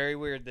it was very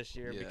weird this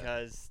year Yeah.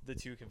 because the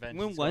two conventions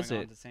When was going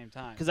on it? at the same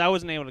time. Because I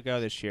wasn't able to go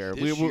this year.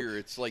 this year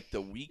it's like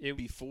the week It-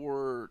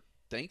 before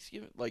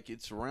Thanksgiving. Like,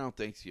 it's around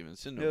Thanksgiving.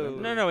 It's in No.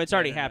 November. No, it's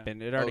already No, no, no.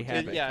 happened. It already Okay.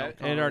 happened. Yeah,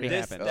 It already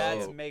this, happened.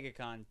 That's Oh.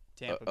 MegaCon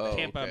Tampa Oh, Bay.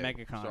 Tampa okay.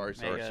 MegaCon.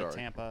 Mega Sorry.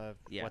 Tampa.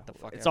 Yeah. What the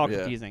fuck? It's all Yeah.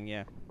 confusing.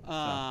 Yeah.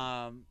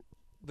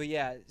 But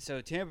yeah,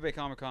 so Tampa Bay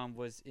Comic Con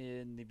was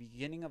in the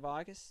beginning of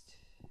August.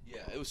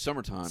 Yeah, it was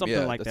summertime. Something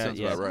yeah, like that that, sounds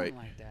yeah. about right.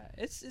 Something like that.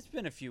 It's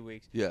been a few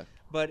weeks, Yeah,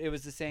 but it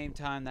was the same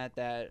time that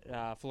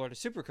Florida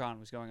SuperCon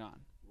was going on.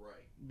 right.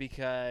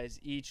 Because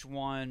each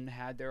one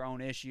had their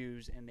own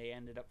issues and they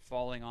ended up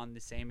falling on the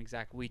same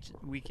exact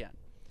weekend.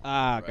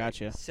 Ah, Right.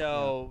 gotcha.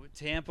 So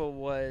Tampa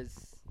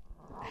was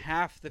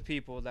half the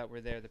people that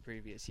were there the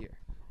previous year.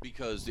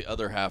 Because the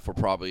other half were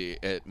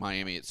probably at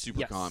Miami at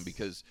SuperCon. Yes.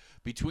 Because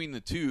between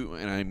the two,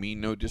 and I mean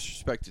no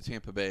disrespect to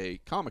Tampa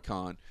Bay Comic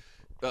Con,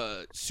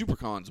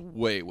 SuperCon's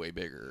way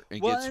bigger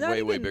and gets not way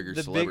even bigger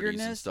the celebrities and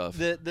biggerness, stuff.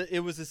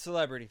 It was a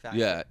celebrity factor.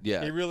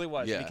 Yeah. It really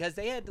was Yeah. because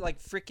they had like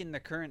freaking the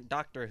current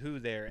Doctor Who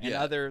there and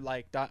Yeah. other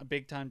like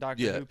big time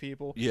Doctor Yeah. Who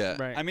people. Yeah,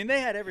 Right. I mean,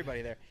 they had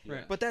everybody there.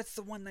 Right. But that's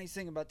the one nice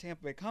thing about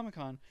Tampa Bay Comic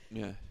Con.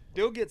 yeah,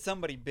 They'll get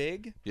somebody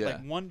big, Yeah.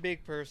 like one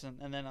big person,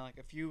 and then like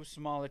a few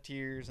smaller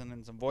tiers, and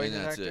then some voice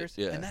that's it, actors,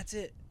 yeah. and that's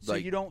it. So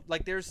Like- you don't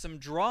like. There's some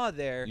draw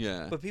there,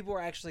 Yeah. but people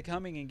are actually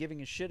coming and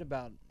giving a shit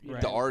about you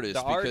Right. the know, artists the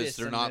because artists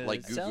they're and not the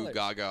like goo sellers.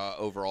 gaga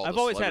over all I've the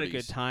always had a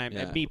good celebrities. time. Yeah.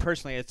 And me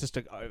personally, it's just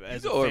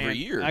as go a every fan,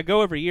 year. I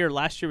go every year.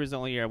 Last year was the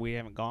only year we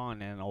haven't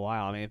gone in a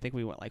while. I mean, I think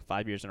we went like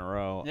 5 years in a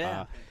row.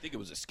 Yeah. I think it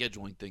was a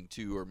scheduling thing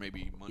too, or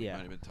maybe money Yeah.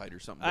 might have been tight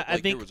or something. I But,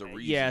 like, think- there was a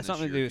reason. yeah, this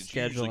something to year, do with 'cause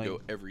you usually go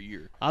scheduling. every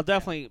year. I'll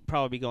definitely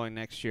probably be going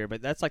next year,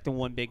 but that's like the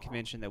one big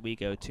convention that we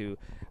go to.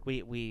 We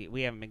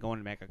haven't been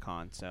going to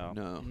MegaCon, so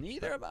No,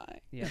 Neither have I.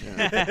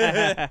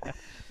 yeah.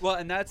 Well,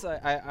 and that's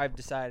I've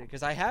decided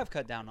because I have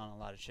cut down on a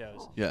lot of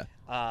shows, yeah,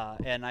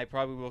 and I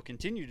probably will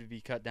continue to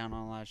be cut down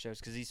on a lot of shows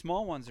because these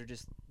small ones are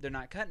just they're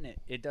not cutting it.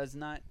 It does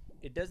not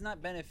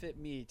benefit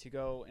me to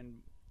go and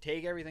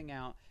take everything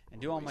out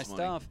and do all my Waste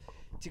money. stuff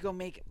to go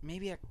make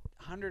maybe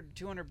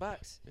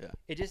 $100-$200. Yeah.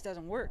 It just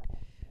doesn't work.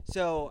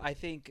 So I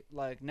think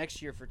like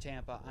next year for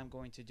Tampa, I'm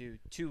going to do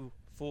 2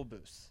 full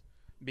booths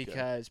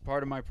because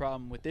part of my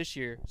problem with this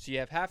year, so you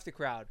have half the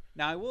crowd.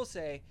 Now I will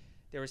say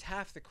there was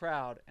half the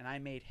crowd and I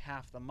made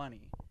half the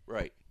money,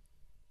 right.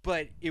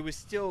 but it was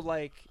still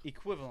like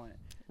equivalent.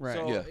 Right.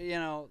 So Yeah. you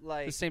know,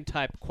 like the same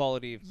type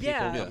quality of people.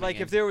 yeah, coming like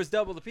in. if there was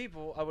double the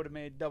people, I would have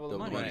made double the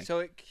Double the money. money.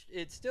 So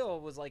it still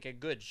was like a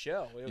good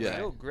show. It was Yeah.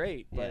 still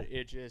great, but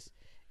it just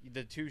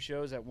the 2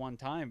 shows at one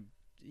time,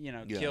 you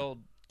know, Yeah.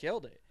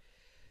 killed it.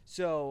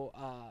 So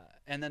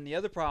and then the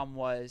other problem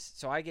was,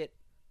 so I get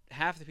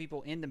half the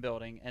people in the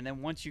building, and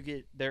then once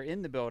they're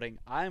in the building,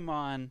 I'm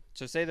on.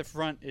 So say the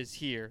front is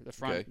here,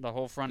 Okay. the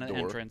whole front The of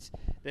door. entrance.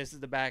 This is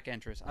the back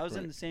entrance. I was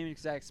in Right. the same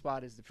exact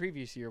spot as the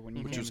previous year when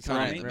you Which came was and saw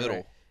kind of me. in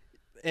the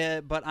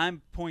middle, But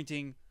I'm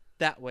pointing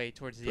that way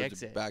towards the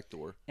towards the exit. back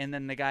door. And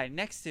then the guy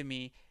next to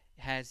me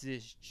has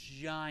this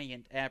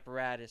giant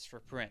apparatus for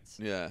prints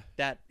Yeah.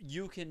 that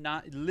you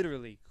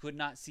literally could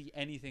not see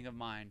anything of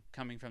mine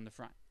coming from the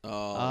front. Oh,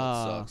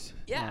 Ah. that sucks.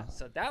 Yeah,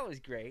 so that was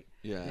great.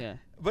 Yeah. yeah.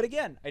 But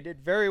again, I did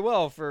very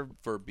well for.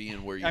 For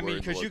being where you I were. mean,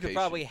 because because you could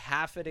probably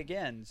half it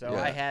again. So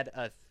Yeah. I had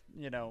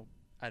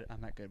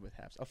I'm not good with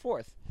halves. A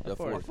fourth. The A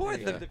fourth.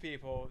 fourth Yeah. of the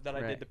people that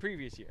I Right. did the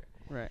previous year.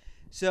 Right.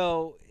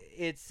 So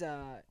it's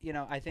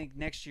I think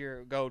next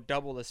year go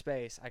double the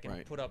space. I can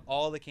Right. put up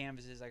all the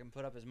canvases. I can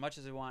put up as much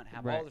as I want.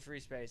 Have all Right. the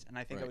free space, and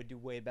I think I Right. would do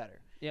way better.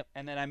 Yep.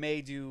 And then I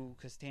may do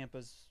because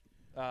Tampa's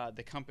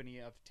the company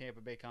of Tampa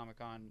Bay Comic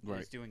Con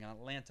Right. is doing an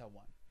Atlanta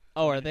one.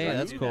 Oh, are they? Right.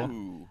 That's cool.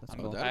 Ooh. That's Oh,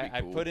 cool. that'd be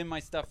I cool. put in my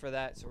stuff for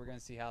that, so we're gonna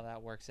see how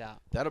that works out.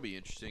 That'll be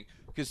interesting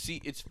because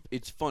see,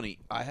 it's funny.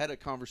 I had a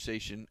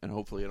conversation, and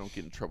hopefully I don't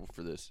get in trouble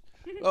for this.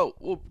 Oh,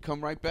 we'll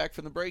come right back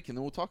from the break, and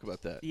then we'll talk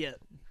about that. Yeah.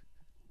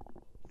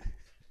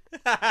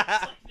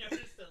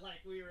 Noticed that like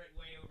we were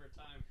way over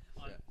time.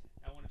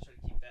 I want to try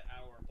to keep that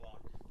hour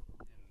block and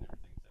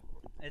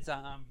everything. It's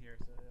I'm here,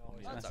 so it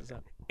always That's messes okay.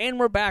 up. And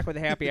we're back with a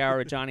happy hour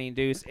with Johnny and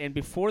Deuce. And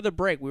before the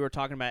break, we were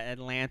talking about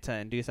Atlanta,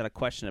 and Deuce had a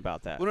question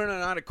about that. Well, no,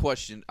 not a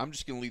question. I'm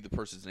just gonna leave the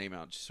person's name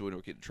out just so we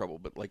don't get in trouble.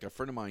 But like a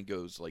friend of mine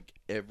goes like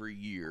every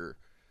year,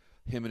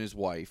 him and his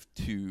wife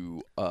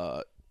to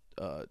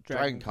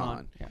Dragon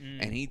Con. Yeah.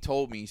 And he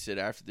told me, he said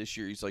after this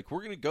year, he's like, we're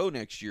going to go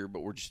next year,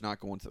 but we're just not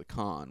going to the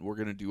con. We're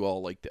going to do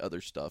all like the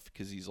other stuff,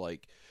 because he's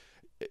like,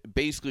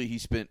 basically he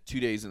spent 2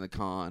 days in the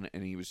con,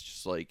 and he was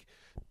just like,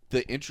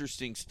 the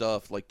interesting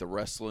stuff like the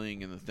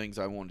wrestling and the things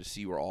I wanted to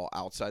see were all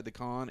outside the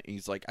con. And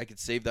he's like, I could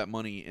save that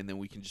money, and then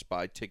we can just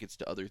buy tickets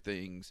to other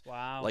things,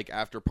 Wow. like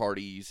after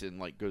parties and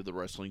like go to the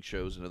wrestling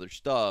shows and other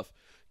stuff.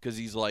 Because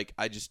he's like,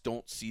 I just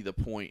don't see the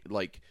point.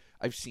 Like,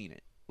 I've seen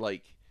it.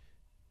 Like,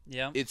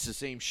 Yeah. it's the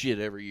same shit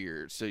every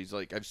year. So he's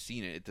like, I've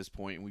seen it at this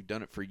point, and we've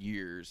done it for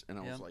years. And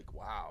I was like,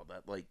 wow,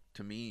 that, like,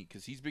 to me,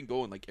 because he's been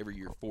going like every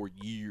year for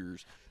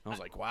years. And I was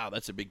like, wow,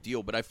 that's a big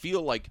deal. But I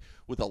feel like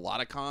with a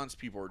lot of cons,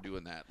 people are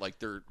doing that. Like,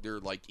 they're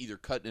like either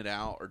cutting it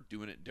out or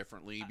doing it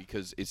differently,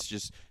 because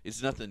it's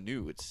nothing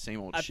new. It's the same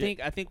old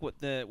shit. I think what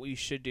you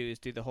should do is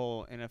do the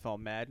whole NFL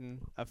Madden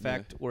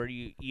effect, where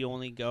you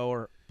only go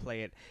or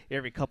play it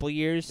every couple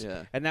years,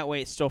 and that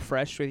way it's still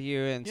fresh with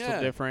you and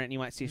still different. And you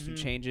might see some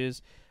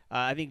changes.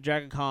 I think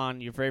Dragon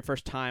Con, your very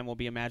first time, will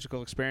be a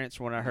magical experience.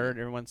 From what I heard,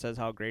 everyone says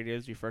how great it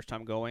is your first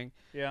time going.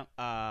 Yeah.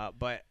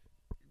 But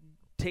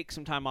take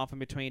some time off in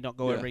between. Don't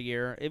go every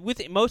year.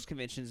 With most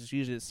conventions, it's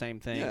usually the same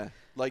thing. Yeah.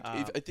 Like,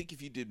 I think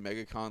if you did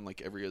MegaCon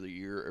like every other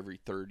year, every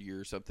third year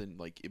or something,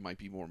 like, it might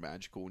be more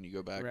magical when you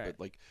go back. Right. But,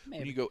 like,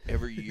 when you go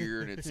every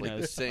year and it's like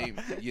the same,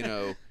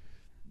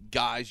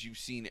 guys you've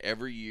seen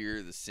every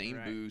year, the same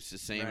booths, the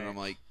same, and I'm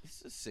like, it's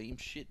the same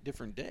shit,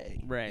 different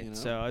day. Right.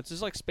 So it's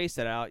just like space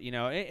that out.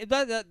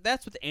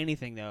 That's with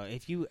anything though.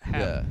 If you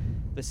have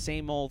the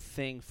same old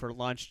thing for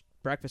lunch,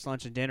 breakfast,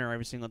 lunch, and dinner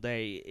every single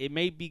day, it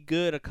may be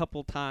good a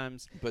couple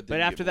times, but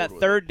after that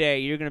third day,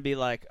 you're gonna be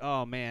like,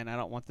 oh man, I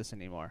don't want this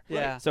anymore.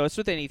 Yeah. So it's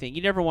with anything.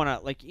 You never want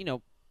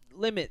to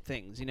limit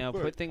things.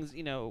 Put things.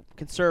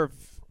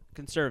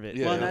 Conserve it.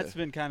 Yeah. Well, and that's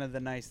been kind of the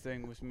nice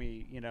thing with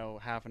me,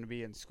 having to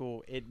be in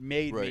school. It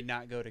made me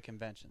not go to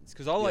conventions,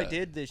 because all I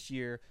did this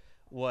year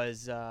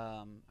was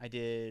I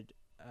did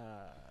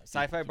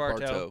Sci-Fi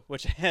Bartow,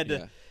 which I had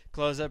to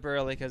close up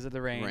early because of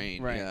the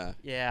rain. Right.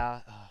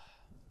 Yeah.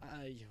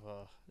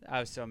 I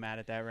was so mad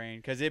at that rain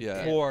because it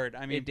poured.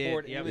 I mean, it did.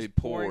 poured. Yep. It was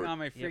pouring on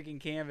my freaking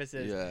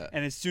canvases. Yeah.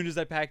 And as soon as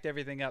I packed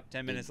everything up,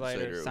 10 minutes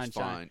later, it was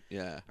sunshine. fine.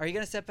 Yeah. Are you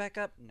gonna step back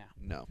up?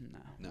 No,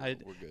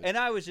 we're good. And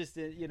I was just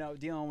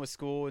dealing with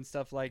school and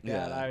stuff like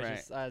that.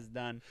 Yeah. I was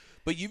done.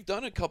 But you've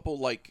done a couple,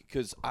 like,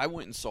 because I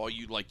went and saw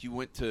you, like, you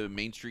went to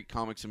Main Street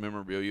Comics and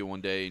Memorabilia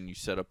one day and you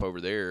set up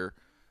over there.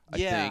 I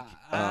think.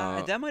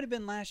 That might have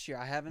been last year.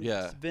 I haven't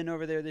been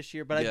over there this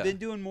year, but I've been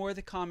doing more of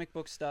the comic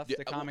book stuff,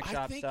 the comic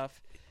shop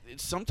stuff.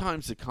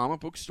 Sometimes the comic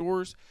book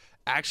stores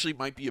actually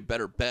might be a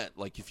better bet.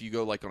 Like, if you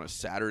go, like, on a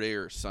Saturday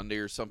or a Sunday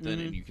or something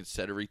and you can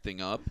set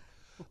everything up,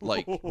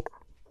 like,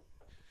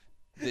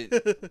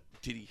 did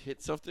he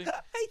hit something?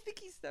 I think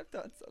he stepped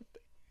on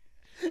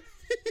something.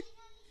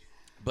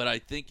 But I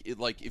think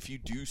if you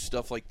do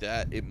stuff like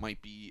that, it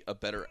might be a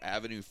better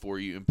avenue for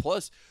you. And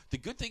plus, the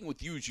good thing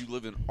with you is you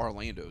live in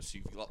Orlando, so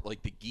you've got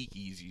like the Geek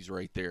Easies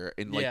right there,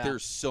 and like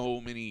there's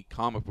so many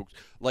comic books.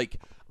 Like,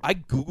 I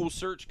Google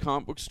search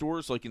comic book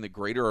stores like in the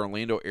greater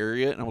Orlando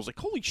area, and I was like,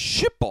 holy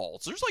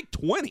shitballs, there's like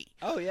 20.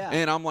 Oh yeah.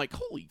 And I'm like,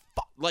 holy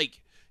fuck,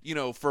 like,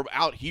 from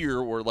out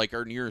here where like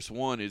our nearest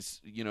one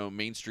is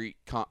Main Street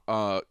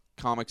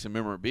Comics and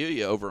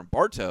Memorabilia over in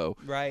Bartow.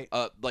 Right.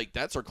 Like,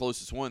 that's our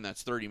closest one.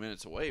 That's 30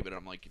 minutes away. But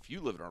I'm like, if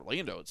you live in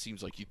Orlando, it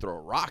seems like you throw a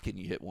rock and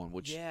you hit one,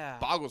 which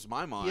boggles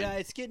my mind. Yeah,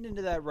 it's getting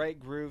into that right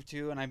groove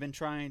too, and I've been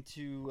trying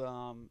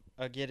to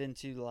get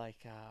into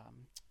like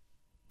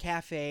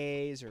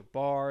cafes or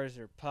bars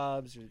or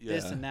pubs or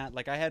this and that.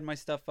 Like, I had my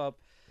stuff up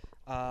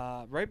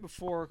right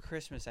before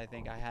Christmas. I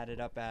think I had it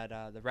up at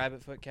the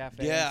Rabbit Foot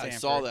Cafe. Yeah, in I Sanford.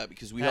 saw that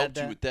because we helped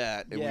you with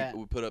that, and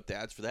we put up the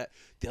ads for that.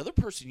 The other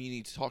person you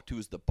need to talk to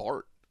is the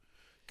Bart.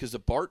 Because the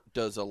Bart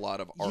does a lot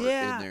of art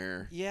in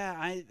there.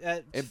 Yeah,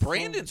 and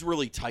Brandon's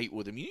really tight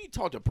with him. You need to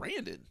talk to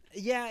Brandon.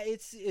 Yeah,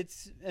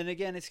 it's and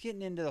again, it's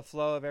getting into the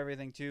flow of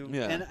everything too.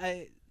 Yeah.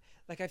 And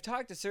I've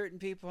talked to certain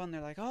people and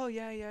they're like, oh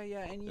yeah,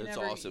 and you That's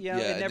never, awesome.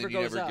 it never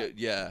goes up.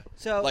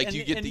 So like,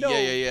 you get the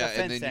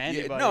and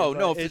then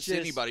no offense to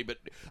anybody, but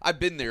I've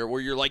been there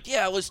where you're like,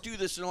 yeah, let's do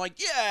this, and I'm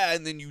like, yeah,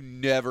 and then you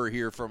never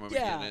hear from him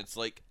again. And it's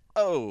like,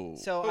 oh.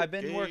 So I've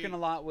been working a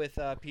lot with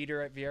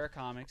Peter at Viera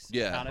Comics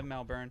out in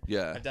Melbourne.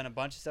 Yeah. I've done a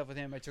bunch of stuff with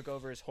him. I took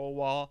over his whole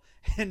wall,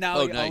 and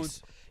now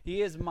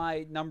he is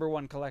my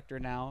 #1 collector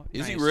now.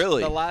 Is he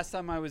really? The last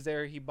time I was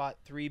there, he bought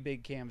 3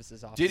 big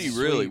canvases off. Did he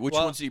really? Which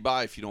ones did he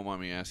buy, if you don't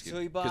mind me asking? So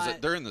he bought. Because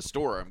they're in the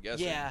store, I'm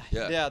guessing.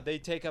 Yeah. They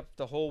take up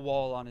the whole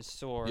wall on his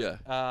store.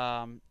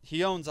 Yeah.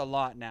 He owns a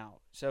lot now.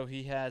 So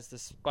he has the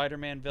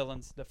Spider-Man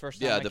villains. The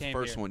first time I came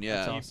first here. one. Yeah.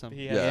 That's awesome.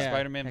 He has the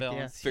Spider-Man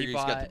villains. Figure he's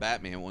got the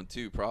Batman one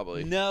too,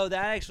 probably. No,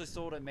 that actually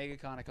sold at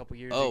MegaCon a couple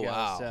years ago.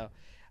 Wow. So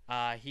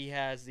he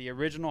has the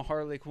original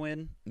Harley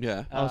Quinn.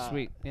 Yeah.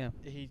 Sweet. Yeah.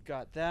 He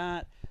got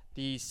that.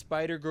 The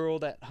Spider Girl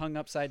that hung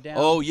upside down.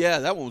 Oh yeah,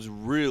 that one was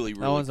really that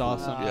one's cool.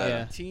 awesome.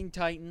 Yeah. Teen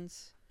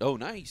Titans. Oh,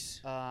 nice.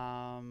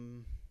 Another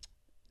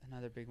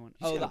big one.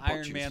 He's The got a bunch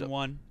Iron of Man stuff.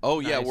 one. Oh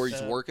yeah, Nice. where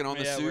he's working on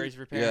the suit. Where he's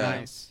repairing. Yeah.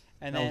 Nice.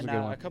 And That was then a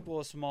good one. a couple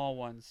of small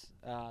ones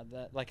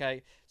that like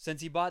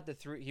since he bought the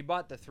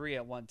three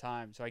at one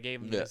time, so I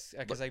gave him this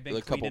because I've been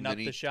a couple cleaning up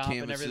mini the shop and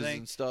canvases everything.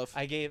 and stuff.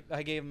 I gave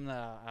him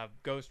the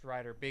Ghost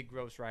Rider, big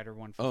Ghost Rider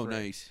one for free.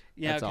 Nice.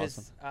 Yeah, That's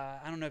because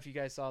I don't know if you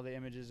guys saw the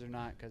images or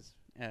not, because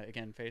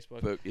again,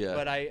 Facebook. But yeah,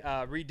 But I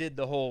redid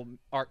the whole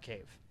art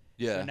cave.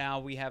 yeah. So now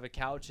we have a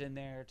couch in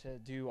there to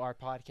do our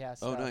podcast.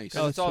 Oh, stuff. nice.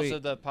 'Cause Oh, it's also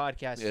sweet. the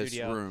podcast Yeah, it's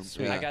studio. room.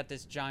 Sweet. Yeah. I got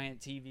this giant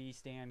TV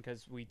stand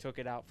because we took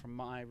it out from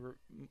my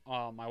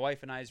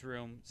wife and I's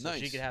room, so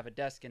she Nice. could have a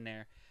desk in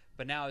there.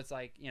 But now it's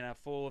like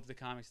full of the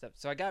comic stuff.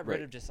 So I got rid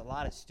Right. of just a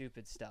lot of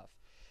stupid stuff.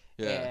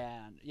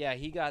 Yeah. And yeah,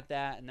 he got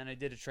that, and then I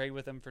did a trade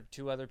with him for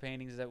 2 other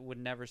paintings that would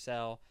never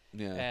sell,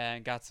 Yeah.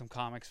 and got some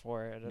comics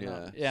for it.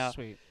 Yeah. Yeah.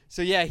 Sweet.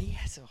 So yeah, he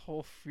has a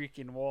whole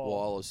freaking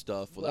Wall of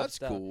stuff. Well, Love that's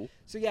stuff. cool.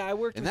 So yeah, I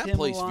worked And with that him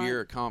place, a lot.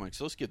 Viera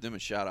Comics, let's give them a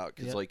shout out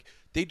because Yep. like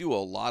they do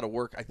a lot of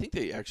work. I think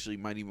they actually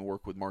might even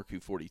work with Mark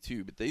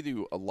 42, but they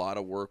do a lot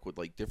of work with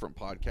like different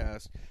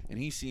podcasts. And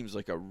he seems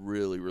like a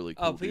really, really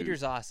cool Oh, Peter's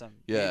dude. awesome.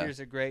 Yeah. Peter's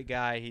a great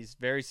guy. He's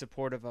very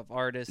supportive of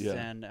artists Yeah.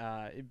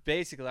 and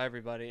basically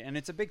everybody. And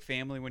it's a big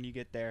family when you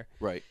get there.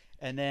 Right.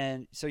 And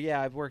then, so yeah,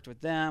 I've worked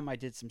with them. I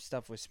did some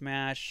stuff with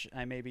Smash.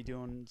 I may be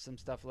doing some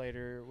stuff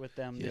later with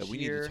them Yeah, this we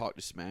year. need to talk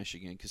to Smash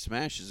again because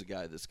Smash is a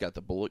guy that's got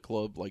the Bullet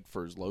Club like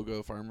for his logo,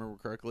 if I remember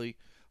correctly,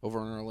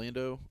 over in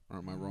Orlando. Or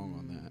am I wrong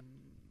on that?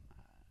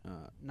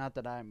 Not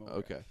that I'm aware.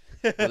 Okay.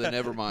 Well, then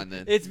never mind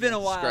then. It's been a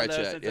while, Scratch though,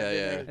 that. since Yeah, I've been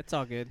yeah. there. It's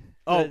all good.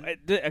 Oh,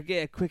 But-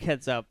 again, a quick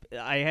heads up.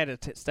 I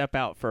had to step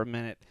out for a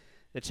minute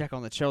to check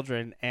on the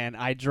children, and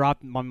I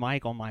dropped my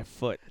mic on my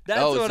foot. That's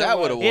Oh, is what that it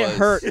what was. it It was?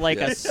 hurt like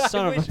Yeah. a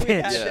son of I a wish we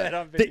had bitch. Yeah. that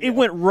on It video.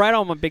 went right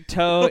on my big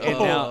toe, and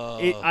Oh.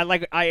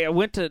 now I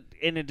went to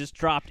and it just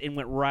dropped and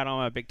went right on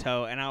my big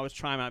toe, and I was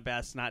trying my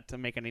best not to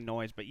make any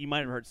noise, but you might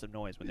have heard some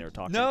noise when they were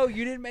talking. No,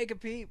 you didn't make a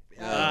peep.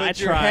 Uh, But I your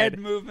tried. head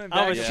movement. I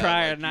Back was and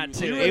trying forth. not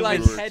to. You It were like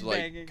was-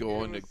 headbanging.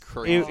 going to It was-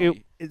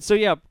 crazy. So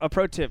yeah, a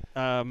pro tip.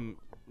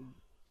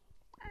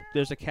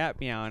 There's a cat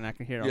meowing. I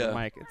can hear it on Yeah. the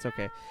mic. It's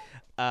okay.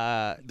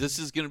 This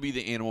is going to be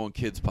the Animal and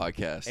Kids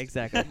podcast.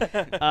 Exactly.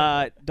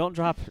 Don't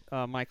drop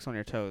mics on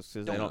your toes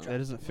because Don't. that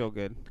doesn't feel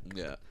good.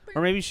 Yeah.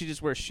 Or maybe you should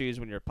just wear shoes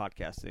when you're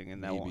podcasting,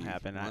 and that won't Maybe.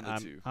 happen. One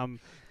of the two. I'm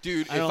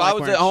Dude, I if don't I like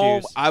was wearing at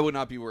home, shoes. I would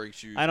not be wearing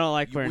shoes. I don't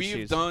like wearing We've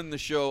shoes. done the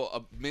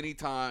show many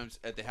times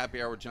at the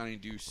Happy Hour with Johnny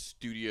and Deuce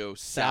Studio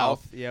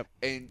South, Yep.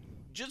 and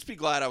just be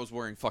glad I was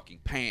wearing fucking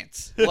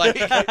pants. Like,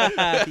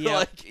 I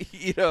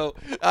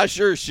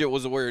sure as shit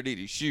wasn't wearing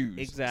any shoes.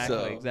 Exactly.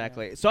 So,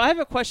 Exactly. So I have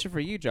a question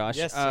for you, Josh.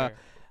 Yes, sir.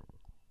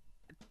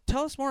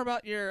 Tell us more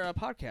about your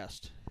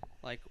podcast.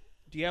 Like,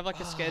 do you have like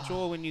a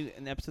schedule when the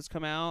episodes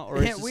come out, or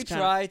is Yeah, this we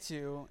kinda try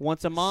to.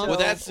 once a month? Well,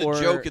 that's the or-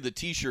 joke of the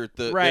T-shirt.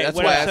 Right, That's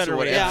what why I episode asked are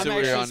what we Yeah, I'm episode we're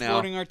actually on now.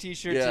 sporting our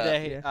T-shirt Yeah.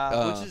 today,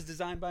 Yeah. which is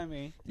designed by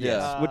me.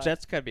 Yeah. Which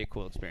that's gotta be a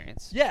cool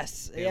experience.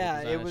 Yes, Be able to yeah,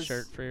 design it a was.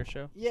 shirt for your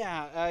show.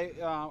 Yeah,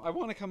 I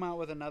want to come out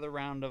with another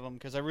round of them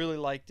because I really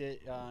liked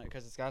it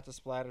because it's got the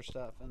splatter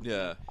stuff and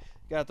Yeah.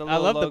 got the I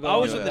little love logo. the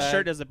always on when the the back.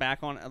 shirt has a back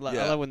on. I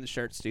Yeah. love when the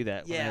shirts do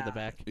that. When they have the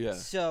Yeah. back. Yeah.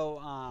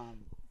 So,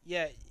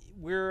 yeah,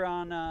 we're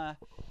on.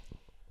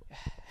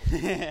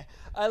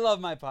 I love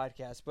my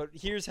podcast, but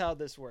here's how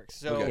this works.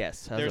 So Okay.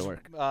 Yes. How's there's it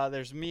work?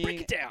 There's me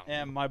Break it down.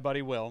 and my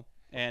buddy Will,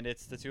 and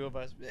it's the two of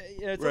us.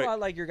 It's Right. a lot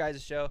like your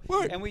guys' show,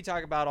 Right. and we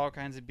talk about all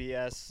kinds of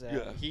BS.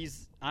 Yeah.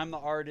 I'm the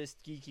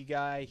artist, geeky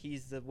guy.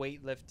 He's the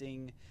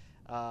weightlifting,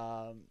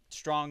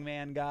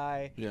 strongman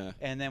guy, Yeah.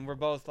 and then we're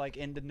both like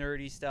into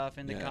nerdy stuff,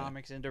 into Yeah.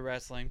 comics, into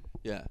wrestling.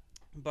 Yeah.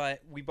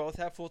 But we both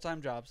have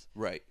full-time jobs,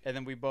 Right. and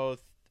then we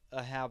both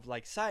have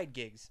like side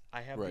gigs.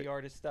 I have Right. the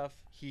artist stuff.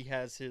 He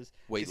has his 'cause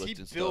Weightlifting he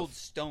stuff. builds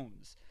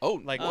stones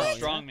Oh, like Oh, a yeah.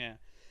 strongman.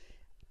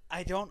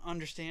 I don't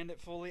understand it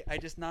fully. I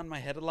just nod my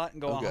head a lot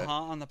and go Okay.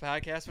 on the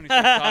podcast when he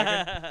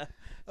starts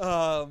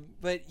talking.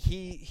 But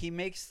he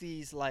makes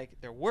these like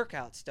they're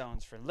workout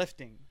stones for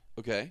lifting,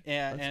 Okay.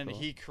 and That's and cool.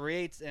 he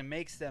creates and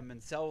makes them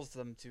and sells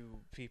them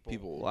to people.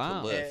 People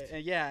Wow. to lift.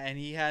 Yeah, and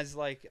he has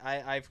like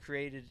I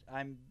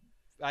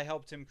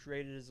helped him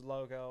create his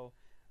logo,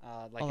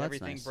 like Oh, that's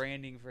everything nice.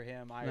 branding for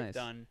him I've Nice.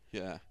 done,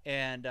 Yeah.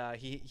 and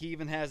he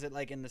even has it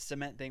like in the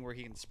cement thing where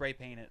he can spray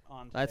paint it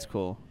on. That's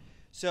cool.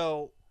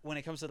 So when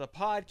it comes to the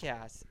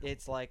podcast,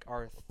 it's like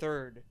our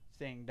third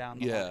thing down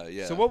the Yeah, line.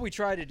 yeah. So what we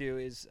try to do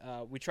is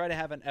we try to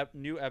have a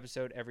new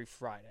episode every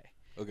Friday.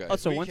 Okay. Oh,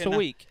 so We once a cannot-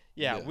 week.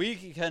 Yeah, Yeah. we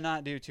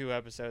cannot do 2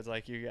 episodes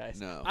like you guys.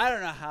 No. I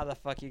don't know how the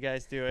fuck you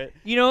guys do it.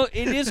 You know,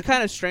 it is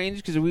kind of strange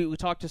because we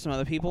talked to some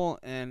other people,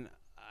 and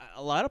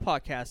a lot of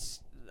podcasts,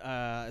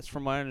 as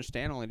from what I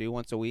understand, only do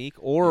once a week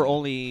or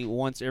only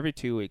once every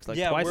 2 weeks, like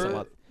yeah, twice a we're-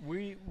 month.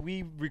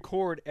 We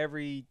record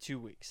every 2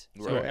 weeks.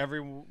 So Right.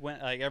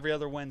 every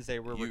other Wednesday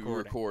we're you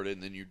recording. record it,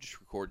 and then you just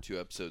record 2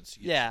 episodes. To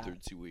get Yeah. Through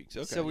 2 weeks.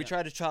 Okay. So we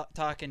try to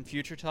talk in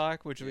future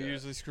talk, which we Yeah.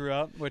 usually screw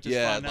up, which is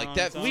Yeah, fun. like on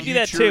that. its own. We do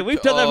that future- too.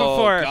 We've done that oh,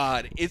 before.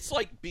 God, it's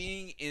like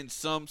being in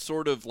some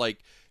sort of like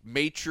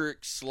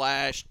Matrix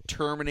 /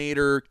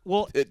 Terminator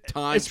Well,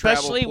 time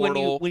especially travel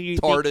portal when you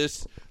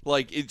TARDIS.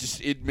 Like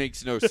it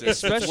makes no sense.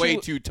 It's Especially way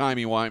too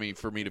timey-wimey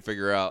for me to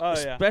figure out. Oh,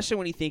 yeah. especially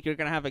when you think you're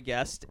gonna have a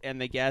guest, and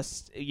the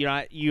guest, you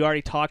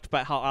already talked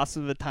about how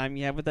awesome the time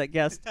you have with that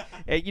guest,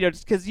 and,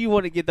 just because you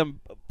want to give them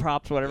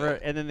props, whatever,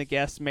 and then the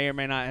guest may or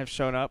may not have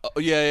shown up. Oh,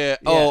 yeah. Yeah.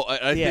 Oh,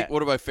 I Yeah. think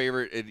one of my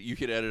favorite, and you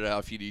can edit it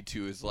out if you need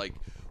to, is like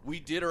we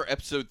did our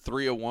episode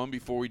 301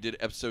 before we did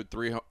episode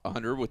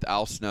 300 with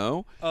Al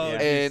Snow, Oh,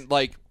 Yeah. and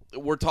like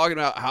we're talking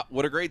about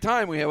what a great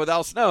time we had with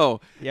Al Snow,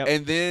 Yep.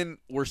 and then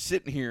we're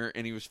sitting here,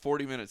 and he was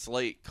 40 minutes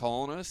late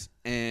calling us,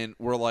 and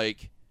we're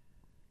like,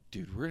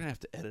 dude, we're gonna have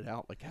to edit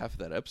out like half of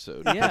that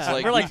episode. Yeah, It's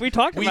like, we're like, we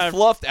talked we about it.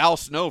 fluffed Al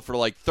Snow for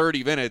like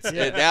 30 minutes,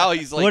 and now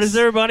he's like, What does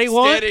everybody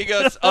want? Setting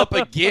us up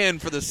again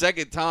for the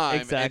second time,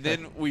 Exactly.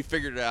 and then we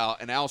figured it out.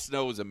 And Al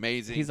Snow was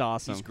amazing. He's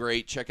awesome. He's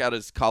great. Check out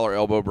his collar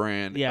elbow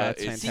brand. Yeah,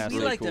 it's See, fantastic. we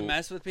really like to cool.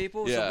 mess with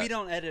people, Yeah. so we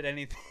don't edit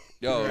anything.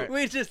 Yo, Right.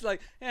 We just like,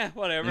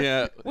 whatever.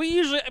 yeah, We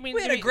usually, I mean,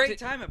 We had to a be- great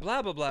to- time at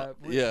blah blah blah.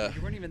 Yeah. You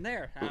weren't even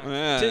there.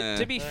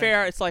 To be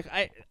fair, it's like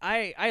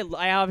I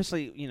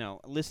obviously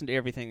listen to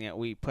everything that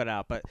we put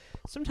out, but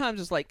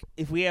sometimes it's like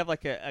if we have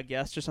like a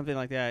guest or something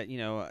like that,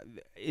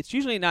 it's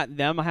usually not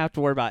them I have to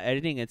worry about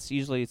editing. It's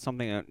usually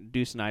something that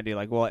Deuce and I do.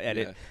 Like we'll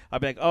edit. Yeah. I'll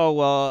be like, oh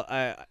well,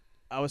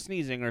 I was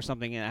sneezing or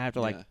something, and I have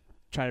to like Yeah.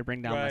 try to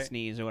bring down my Right.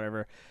 sneeze or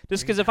whatever.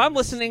 Just Bring because if down I'm the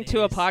listening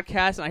to a sneeze.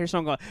 podcast and I hear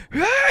someone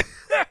going.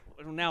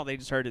 Well, now they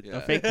just heard it, Yeah.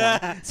 a fake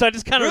one, so I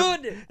just kind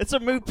Ruined of it. it's a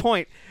moot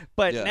point.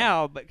 But Yeah.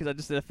 now, because I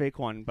just did a fake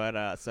one,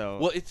 but so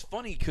Well, it's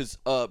funny because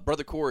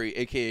Brother Corey,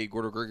 a.k.a.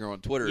 Gordo Grigger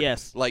on Twitter,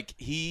 Yes. like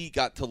he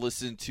got to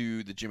listen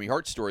to the Jimmy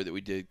Hart story that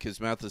we did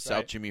because Mouth of the South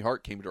Right. Jimmy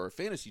Hart came to our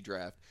fantasy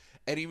draft,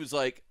 and he was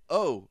like,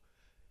 oh,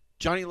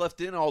 Johnny left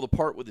in all the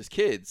part with his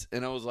kids.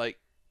 And I was like,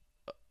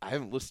 I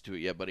haven't listened to it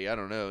yet, buddy. I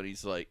don't know. And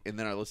he's like, and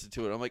then I listened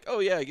to it. I'm like, oh,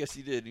 yeah, I guess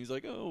he did. And he's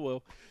like, oh,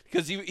 well.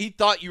 Because he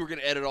thought you were going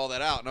to edit all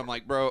that out. And I'm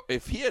like, bro,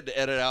 if he had to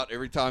edit out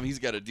every time he's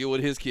got to deal with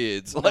his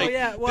kids, like,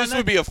 yeah, well, this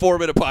would be a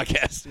 4-minute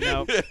podcast.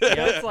 No.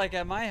 It's like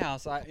at my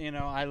house.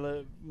 I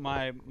live.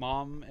 My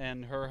mom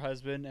and her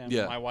husband and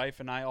Yeah. my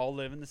wife and I all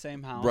live in the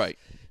same house. Right.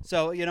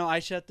 So I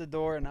shut the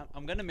door and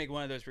I'm gonna make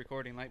one of those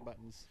recording light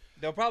buttons.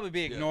 They'll probably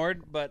be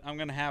ignored, but I'm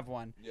gonna have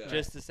one Yeah.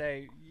 just to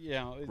say,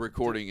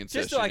 Recording in just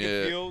session. so I can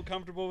yeah. feel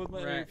comfortable with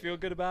it, Right. feel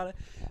good about it.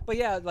 But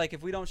yeah, like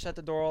if we don't shut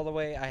the door all the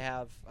way, I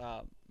have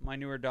my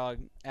newer dog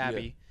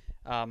Abby,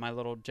 my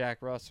little Jack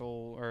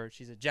Russell, or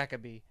she's a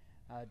Jacoby,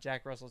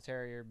 Jack Russell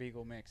Terrier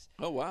Beagle mix.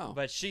 Oh, wow.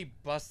 But she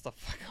busts the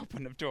fuck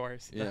open of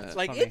doors. Yeah. That's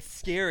Like funny. it's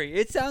scary.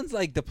 It sounds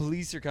like the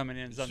police are coming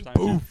in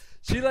sometimes.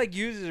 She like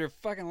uses her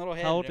fucking little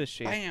head. How old and is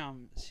she?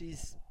 Bam!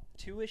 She's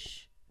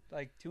 2-ish,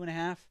 like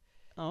 2.5.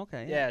 Oh,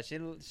 okay. Yeah, she's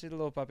a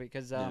little puppy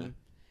because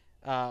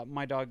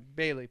my dog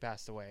Bailey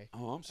passed away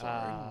Oh, I'm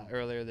sorry.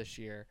 earlier this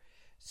year.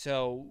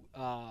 So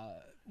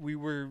we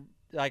were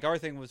like, our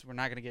thing was we're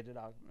not gonna get a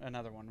dog,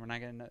 another one. We're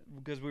not gonna,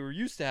 because we were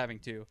used to having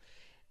two.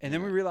 And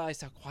then we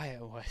realized how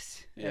quiet it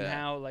was and Yeah.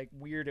 how like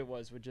weird it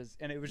was,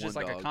 and it was just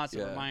One like dog, a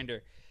constant yeah.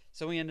 reminder.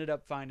 So we ended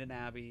up finding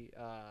Abby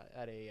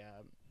at a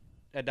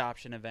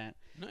adoption event,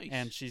 Nice.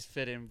 and she's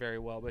fit in very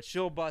well. But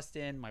she'll bust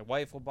in. My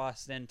wife will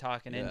bust in,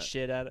 talking Yeah. in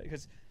shit at it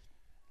because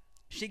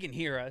she can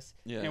hear us,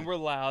 Yeah. and we're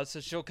loud. So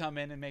she'll come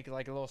in and make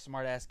like a little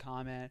smart ass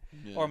comment,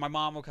 Yeah. or my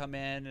mom will come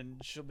in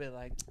and she'll be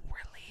like, "We're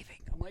leaving."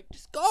 I'm like,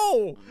 "Just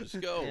go." Just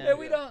go. Yeah, Yeah,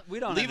 we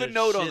don't Leave a have to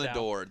note on shit the out.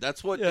 door.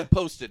 That's what Yeah. the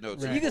post-it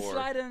notes Right. are You can for.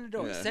 slide it on the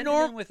door. Yeah. Send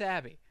Norm- it in with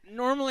Abby.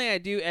 Normally I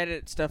do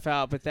edit stuff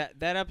out, but that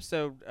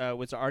episode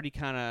was already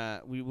kind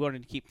of, we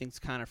wanted to keep things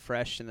kind of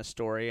fresh in the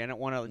story. I don't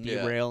want to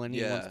Yeah. derail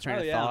anyone's Yeah. train Oh,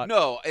 of yeah. thought.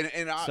 No,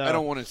 and I So-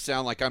 don't want to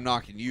sound like I'm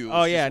knocking you. It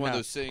Oh, was yeah, just one no. of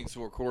those things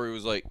where Corey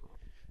was like,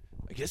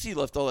 I guess he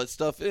left all that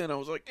stuff in. I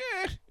was like,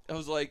 I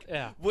was like,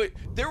 Yeah. wait,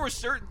 there were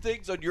certain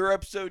things on your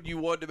episode you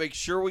wanted to make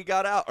sure we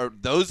got out. Are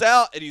those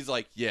out? And he's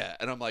like, yeah.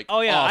 And I'm like,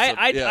 Oh yeah, awesome.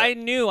 I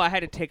knew I had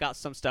to take out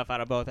some stuff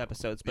out of both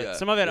episodes, but Yeah,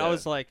 some of it I yeah.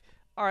 was like,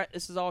 all right,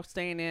 this is all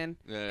staying in.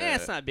 Yeah.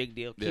 It's not a big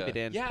deal. Keep Yeah. it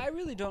in. Yeah, I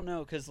really don't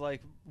know because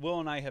like Will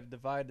and I have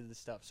divided the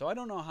stuff, so I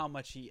don't know how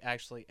much he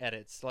actually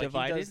edits. Like, he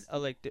Divided? does- Oh,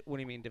 like, what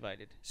do you mean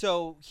divided?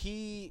 So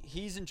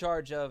he's in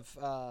charge of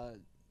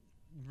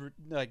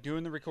like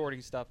doing the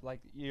recording stuff, like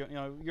you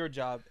know your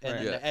job, and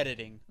Right. then Yeah. the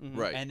editing, Mhm.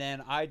 Right. and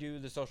then I do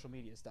the social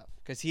media stuff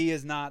because he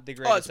is not the Oh,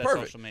 greatest it's at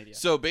perfect. social media.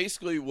 So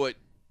basically, what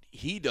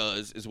he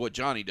does is what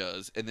Johnny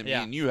does, and then Yeah.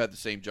 me and you have the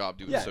same job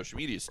doing Yeah. the social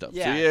media stuff.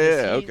 Yeah, so 'cause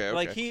yeah, he- okay.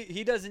 Like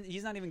he doesn't.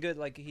 He's not even good.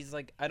 Like he's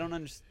like, I don't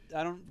understand.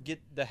 I don't get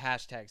the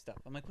hashtag stuff.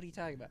 I'm like, what are you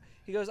talking about?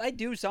 He goes, I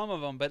do some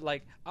of them, but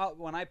like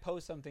when I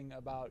post something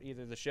about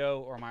either the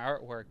show or my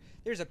artwork,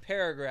 there's a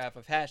paragraph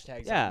of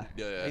hashtags. Yeah, on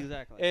there. Yeah.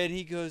 exactly. And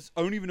he goes,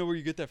 I don't even know where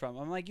you get that from.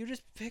 I'm like, you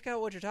just pick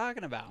out what you're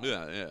talking about.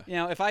 Yeah. You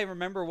know, if I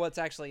remember what's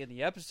actually in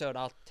the episode,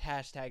 I'll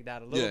hashtag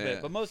that a little Yeah, bit.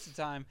 yeah. But most of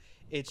the time,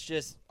 it's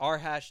just our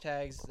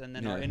hashtags and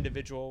then our Yeah.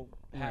 individual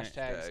Right.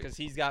 hashtags because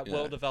he's got Yeah.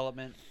 Will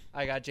Development,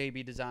 I got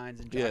JB Designs,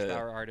 and Josh Yeah.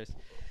 Bauer Artists.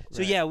 So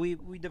Right. yeah, we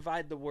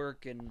divide the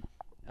work, and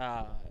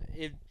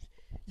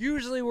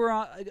Usually we're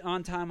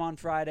on time on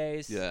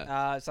Fridays.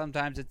 Yeah.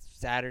 Sometimes it's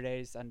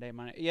Saturday, Sunday,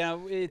 Monday. You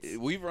know, it's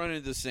We've run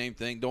into the same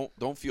thing.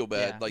 Don't feel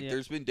bad. Yeah. Like Yeah.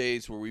 there's been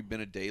days where we've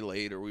been a day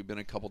late or we've been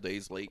a couple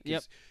days late. 'Cause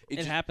Yep. It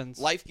just- happens.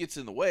 Life gets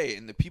in the way,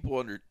 and the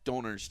people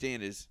don't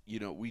understand is, you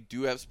know, we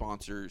do have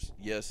sponsors.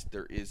 Yes,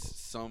 there is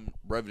some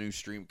revenue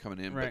stream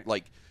coming in, Right. but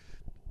like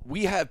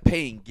we have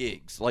paying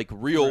gigs, like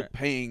real Right.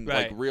 paying,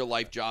 Right. like real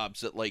life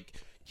jobs that like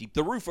keep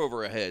the roof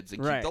over our heads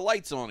and Right. keep the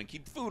lights on and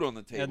keep food on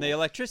the table. and the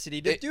electricity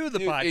to do the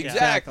podcast.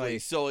 Exactly.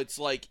 So it's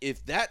like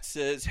if that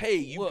says, "Hey,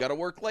 you've Well, got to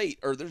work late,"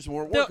 or "There's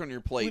more No, work on your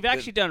plate," We've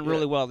actually then- done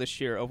really well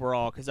this year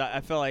overall because I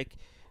feel like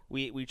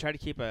we try to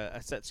keep a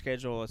set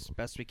schedule as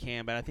best we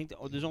can, but I think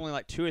there's only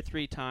like 2 or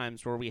 3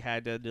 times where we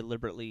had to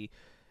deliberately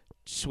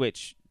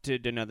switch to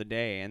another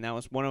day, and that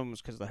was one of them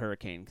was because of the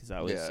hurricane. Because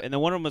I was, Yeah. and then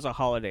one of them was a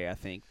holiday. I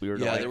think we were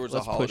Yeah, like, there was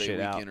let's a push holiday it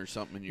out. weekend or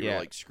something, and you Yeah. were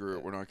like, "Screw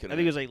it, we're not gonna." I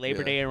think it was like Labor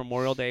yeah. Day or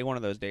Memorial Day, one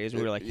of those days.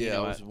 We were like, you know it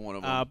what? was one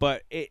of them.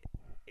 But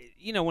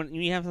you know, when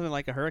you have something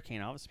like a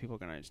hurricane, obviously people are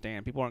going to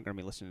understand. People aren't going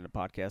to be listening to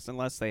podcasts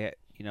unless they,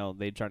 you know,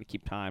 they try to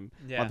keep time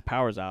Yeah. while the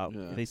power's out.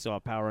 Yeah. They still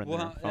have power in their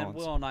Well, phones. and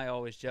Will and I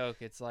always joke.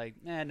 It's like,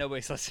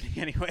 nobody's listening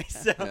anyway.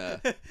 So Yeah.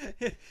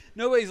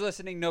 nobody's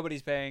listening.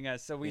 Nobody's paying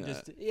us. So we Yeah.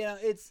 just,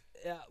 it's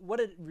what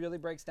it really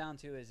breaks down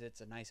to is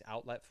it's a nice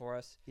outlet for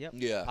us.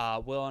 Yeah.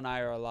 Will and I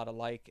are a lot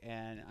alike,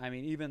 and I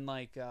mean, even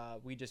like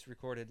we just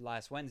recorded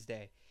last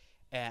Wednesday,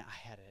 and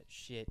I had a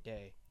shit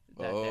day.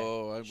 That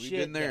day. We've Shit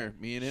been there. day.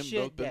 Me and him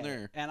Shit both been day.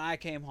 there. And I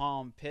came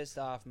home pissed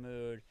off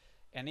mood,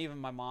 and even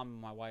my mom and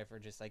my wife are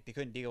just like they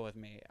couldn't deal with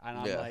me, and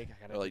I'm Yeah. like, I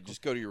gotta Or, like,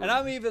 just go to your room. and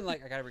I'm even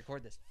like, I gotta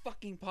record this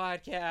fucking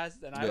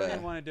podcast, and I don't Yeah.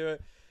 even want to do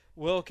it.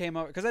 Will came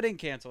over because I didn't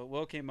cancel it.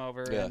 Will came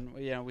over, Yeah.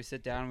 and we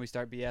sit down and we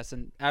start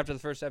BSing. After the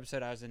first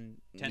episode, I was in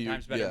 10 You-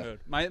 times better yeah. mood.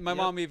 My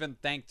mom even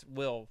thanked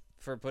Will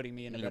for putting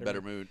me in in a better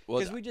mood. mood.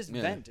 Because we just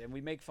yeah. vent and we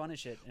make fun of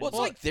shit. Well, it's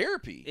like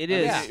therapy. It I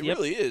mean, is. it Yep.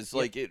 really is.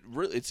 Like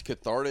it's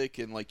cathartic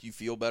and like you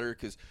feel better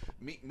because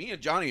me and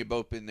Johnny have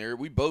both been there.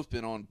 We've both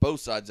been on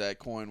both sides of that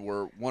coin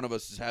where one of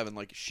us is having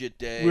like a shit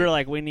day. We were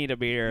like, we need a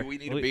beer. We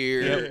need a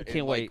beer. Yep, and,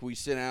 can't like, wait. we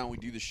sit down, we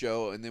do the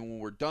show, and then when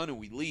we're done and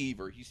we leave,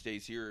 or he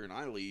stays here and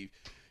I leave,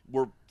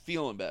 we're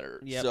feeling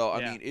better. Yep. So I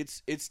Yeah. mean,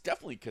 it's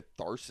definitely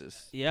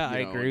catharsis. Yeah, I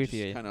agree with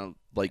you. Kind of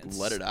like It's-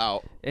 let it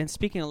out. And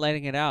speaking of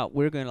letting it out,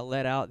 we're going to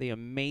let out the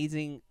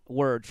amazing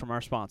word from our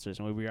sponsors,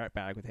 and we'll be right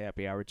back with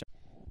Happy Hour.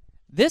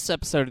 This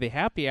episode of the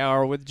Happy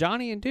Hour with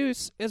Johnny and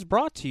Deuce is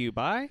brought to you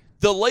by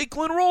The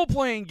Lakeland Role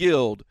Playing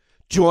Guild.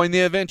 Join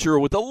the adventure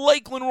with the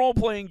Lakeland Role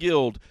Playing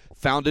Guild.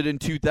 Founded in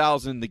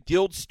 2000, the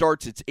Guild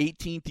starts its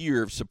 18th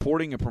year of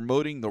supporting and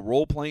promoting the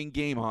role-playing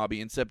game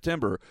hobby in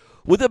September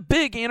with a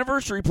big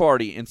anniversary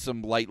party and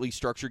some lightly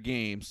structured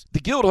games. The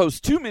Guild hosts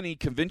 2 mini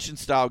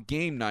convention-style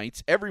game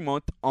nights every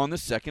month on the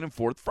 2nd and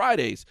 4th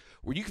Fridays,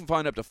 where you can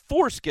find up to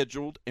 4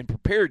 scheduled and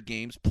prepared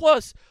games,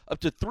 plus up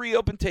to 3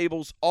 open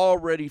tables, all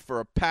ready for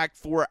a packed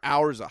 4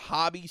 hours of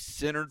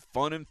hobby-centered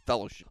fun and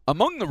fellowship.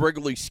 Among the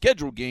regularly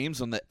scheduled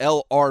games on the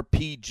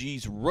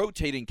LRPG's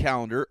rotating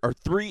calendar are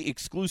 3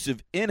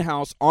 exclusive in-house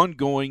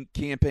ongoing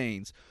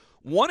campaigns,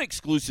 1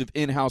 exclusive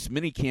in-house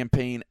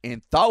mini-campaign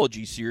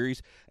anthology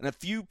series, and a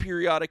few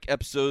periodic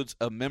episodes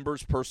of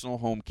members' personal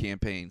home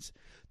campaigns.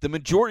 The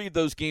majority of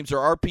those games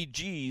are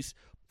RPGs,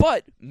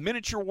 but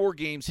miniature war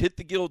games hit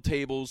the Guild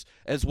tables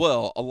as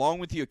well, along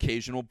with the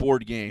occasional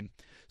board game.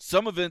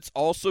 Some events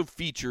also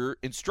feature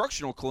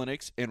instructional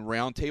clinics and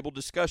roundtable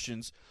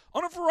discussions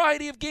on a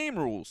variety of game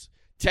rules,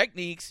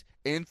 techniques,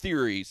 and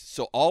theories,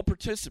 so all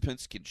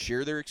participants can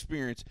share their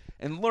experience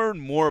and learn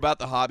more about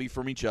the hobby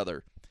from each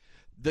other.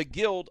 The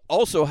Guild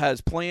also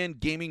has planned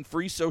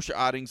gaming-free social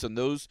outings on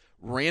those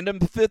random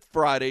 5th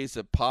Fridays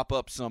that pop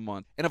up some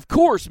month. And of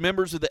course,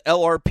 members of the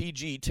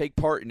LRPG take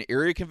part in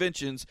area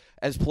conventions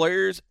as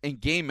players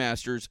and game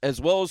masters, as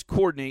well as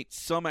coordinate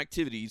some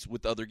activities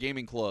with other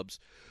gaming clubs.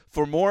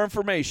 For more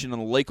information on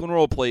the Lakeland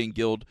Role Playing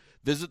Guild,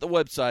 visit the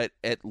website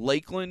at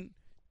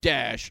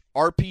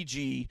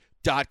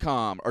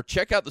lakeland-rpg.com or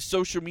check out the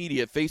social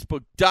media at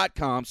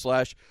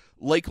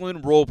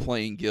facebook.com/Lakeland Role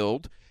Playing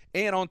Guild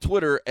and on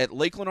Twitter at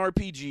Lakeland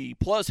RPG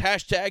plus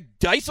hashtag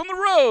Dice on the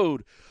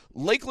Road.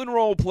 Lakeland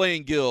Role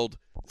Playing Guild.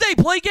 They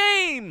play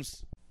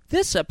games.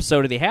 This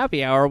episode of the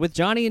Happy Hour with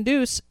Johnny and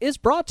Deuce is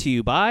brought to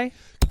you by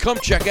Come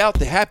check out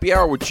the Happy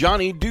Hour with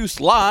Johnny Deuce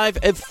live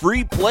at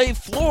Free Play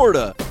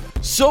Florida.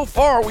 So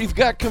far, we've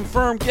got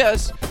confirmed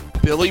guests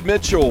Billy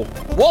Mitchell,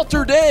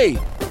 Walter Day,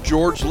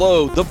 George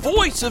Lowe, the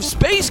voice of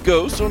Space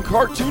Ghost on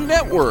Cartoon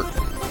Network,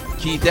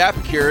 Keith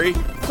Apicary,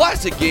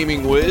 classic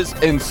gaming whiz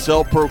and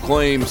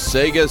self-proclaimed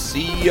Sega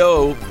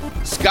CEO,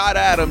 Scott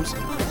Adams,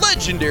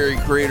 legendary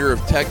creator of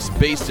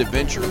text-based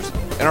adventures,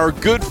 and our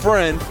good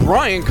friend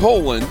Brian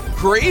Colin,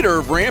 creator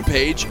of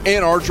Rampage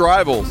and Arch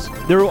Rivals.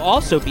 There will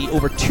also be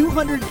over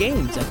 200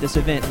 games at this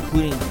event,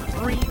 including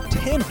 3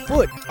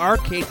 10-foot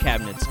arcade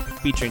cabinets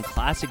featuring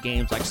classic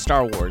games like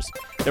Star Wars.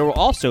 There will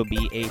also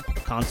be a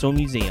console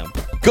museum.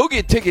 Go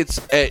get tickets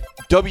at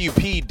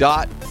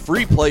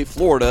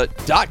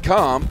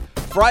wp.freeplayflorida.com.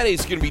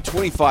 Friday's going to be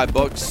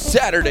 $25.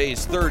 Saturday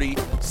is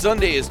 $30.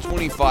 Sunday is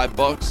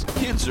 $25.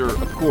 Kids are,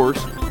 of course,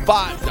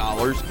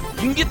 $5. You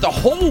can get the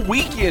whole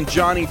weekend,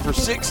 Johnny, for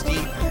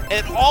 $60.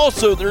 And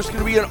also, there's going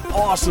to be an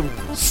awesome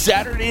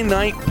Saturday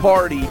night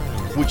party,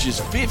 which is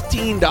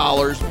 $15,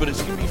 but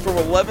it's going to be from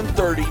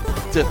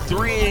 11:30 to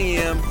 3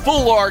 a.m.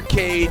 Full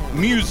arcade,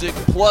 music,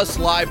 plus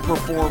live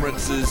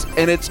performances,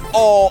 and it's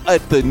all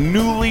at the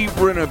newly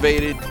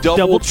renovated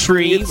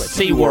Doubletree at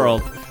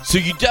SeaWorld. So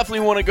you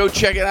definitely want to go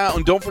check it out,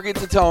 and don't forget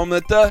to tell them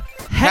that the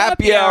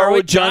Happy Hour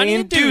with Johnny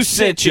and Deuce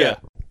sent you.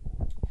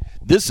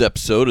 This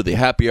episode of the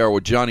Happy Hour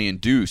with Johnny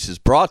and Deuce is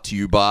brought to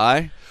you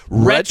by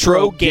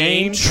Retro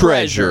Game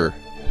Treasure.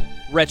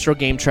 Retro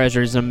Game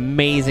Treasure is an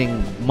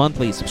amazing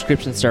monthly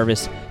subscription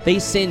service. They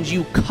send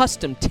you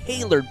custom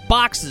tailored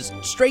boxes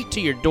straight to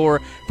your door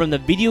from the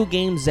video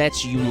games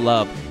that you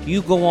love.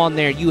 You go on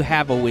there, you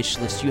have a wish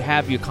list, you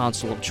have your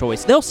console of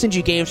choice. They'll send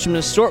you games from an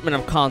assortment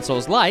of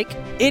consoles like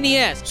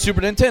NES,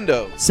 Super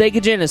Nintendo, Sega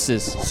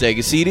Genesis,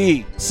 Sega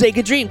CD, Sega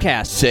Dreamcast,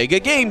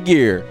 Sega Game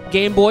Gear,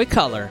 Game Boy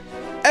Color,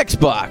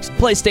 Xbox,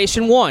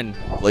 PlayStation 1,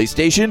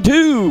 PlayStation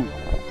 2,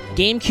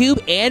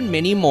 GameCube, and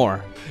many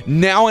more.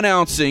 Now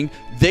announcing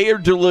they are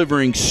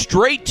delivering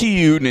straight to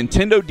you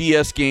Nintendo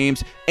DS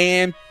games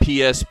and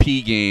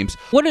PSP games.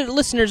 What do the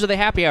listeners of the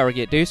Happy Hour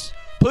get, Deuce?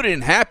 Put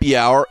in Happy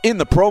Hour in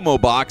the promo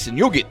box and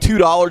you'll get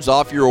 $2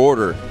 off your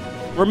order.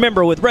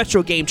 Remember, with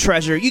Retro Game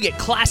Treasure, you get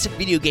classic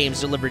video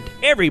games delivered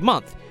every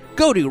month.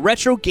 Go to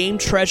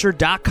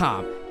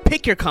RetroGameTreasure.com.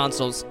 Pick your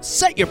consoles,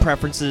 set your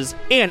preferences,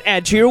 and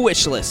add to your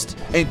wish list.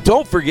 And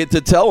don't forget to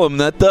tell them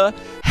that the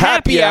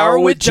Happy Hour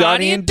with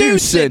Johnny and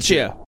Deuce sent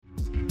you.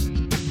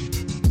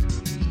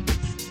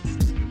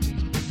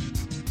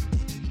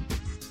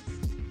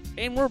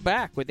 And we're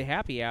back with the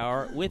Happy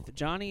Hour with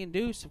Johnny and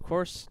Deuce. Of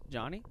course,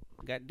 Johnny,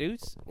 we got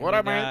Deuce. What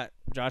up, man?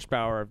 Josh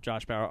Bauer of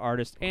Josh Bauer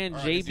Artist and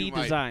JB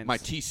Designs. My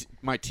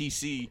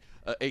TC,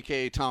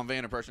 a.k.a. Tom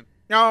Van impression.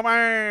 Oh,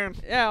 man.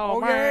 Yeah, Oh,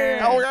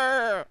 man.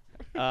 Oh,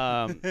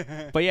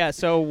 yeah. But yeah,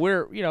 so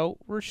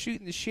we're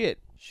shooting the shit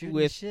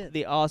with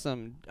the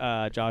awesome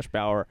Josh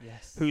Bauer,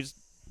 who's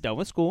done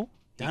with school.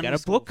 He got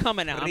a book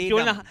coming out.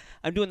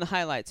 I'm doing the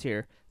highlights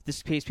here.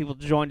 This case people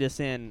joined us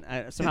in.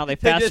 Somehow they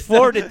fast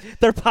forwarded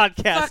their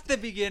podcast. Fuck the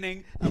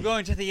beginning. I'm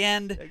going to the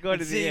end.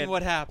 Seeing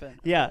what happened.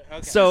 Yeah.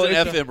 Okay. So it's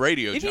an FM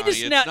radio, if you Johnny.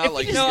 just It's now- not if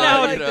like you you just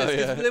got, now- you know, But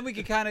yeah. then we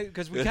could kind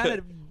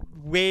of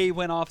way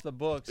went off the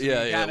books. So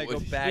Yeah, we yeah. kind of go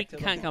back. we to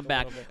can the come book a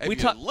back. little bit. Have We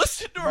you talk-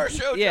 listened to our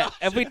show, yeah, Josh?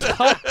 and we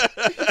talked.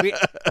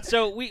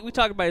 We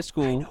talked about his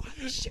school.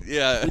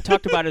 Yeah. We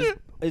talked about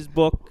his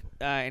book,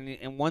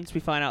 and once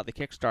we find out the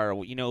Kickstarter,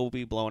 we'll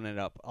be blowing it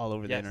up all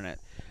over the internet.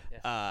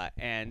 Yes.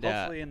 And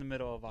hopefully in the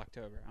middle of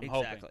October. I'm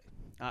hoping. exactly.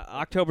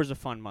 October's a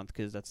fun month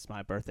because that's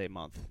my birthday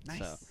month. Nice.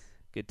 So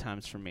good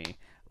times for me.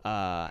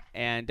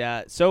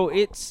 So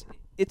it's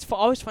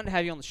always fun to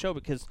have you on the show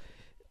because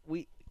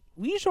we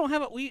usually don't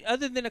have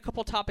other than a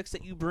couple topics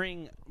that you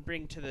bring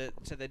to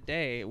the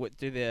day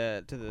to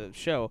the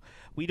show.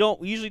 We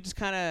usually just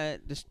kind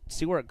of just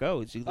see where it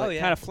goes. You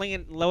kind of fling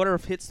it, whatever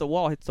hits the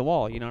wall.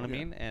 You know what I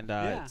mean? And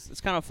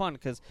it's kind of fun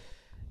because.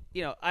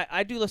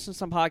 I do listen to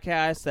some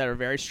podcasts that are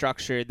very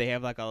structured. They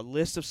have like a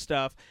list of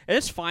stuff, and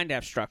it's fine to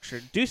have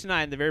structure. Deuce and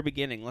I, in the very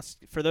beginning,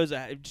 for those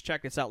that just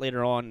check this out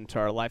later on into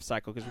our life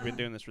cycle, because we've been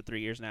doing this for 3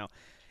 years now.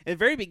 In the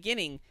very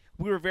beginning,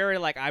 we were very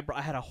I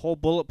had a whole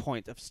bullet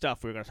point of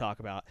stuff we were going to talk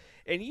about,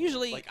 and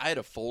usually I had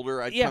a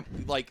folder.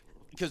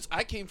 Because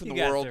I came from You the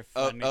guys world are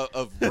funny.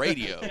 of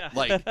radio,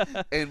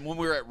 and when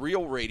we were at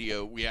Real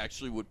Radio, we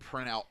actually would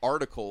print out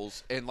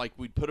articles and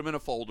we'd put them in a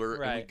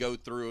folder and we'd go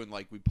through and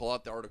we'd pull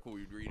out the article,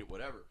 we'd read it,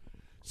 whatever.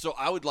 So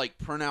I would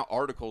print out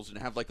articles and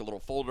have a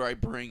little folder I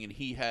bring, and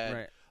he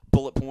had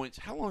bullet points.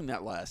 How long did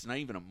that last? Not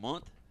even a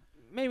month.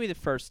 Maybe the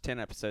first 10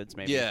 episodes,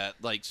 maybe. Yeah,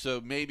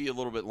 so maybe a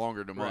little bit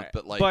longer than a month,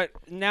 but But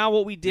now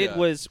what we did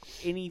was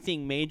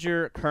anything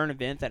major current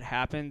event that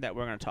happened that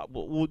we're going to talk.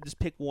 We'll just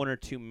pick one or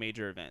two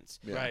major events,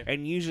 Right.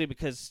 And usually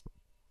because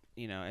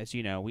as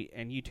you know,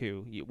 you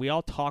too, we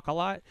all talk a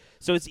lot,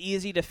 so it's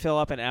easy to fill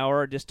up an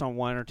hour just on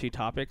one or two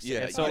topics. Yeah,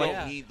 and so you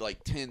don't need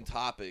 10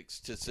 topics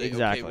to say,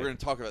 Exactly. okay, we're going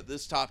to talk about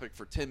this topic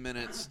for 10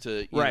 minutes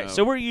to, you know.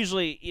 So we're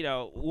usually,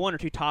 one or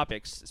two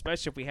topics,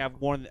 especially if we have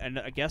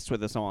a guest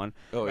with us on,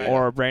 Oh, yeah.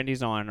 or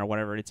Brandy's on, or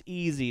whatever. It's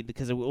easy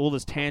because we'll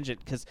just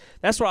tangent, because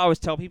that's what I always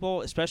tell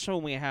people, especially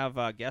when we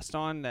have guests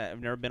on that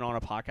have never been on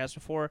a podcast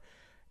before,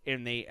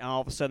 and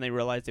all of a sudden they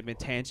realize they've been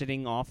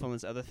tangenting off on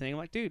this other thing. I'm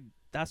like, dude,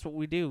 that's what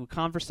we do.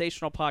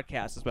 Conversational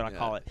podcast is what I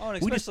call it. Oh,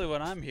 and We especially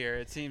when I'm here,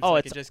 it seems Oh,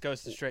 like it's- it just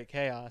goes to straight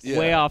chaos. Yeah.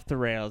 way off the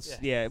rails.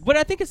 Yeah. But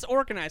I think it's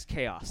organized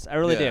chaos. I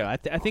really do. Yeah.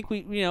 I think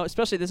we,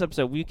 especially this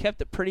episode, we kept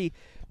it pretty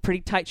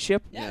tight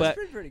ship. Yeah, but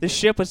it's pretty the good.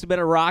 ship was a bit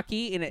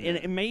rocky, and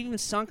it may even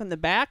sunk in the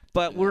back,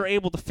 but we were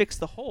able to fix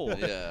the hole.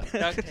 Yeah.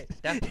 Duct tape.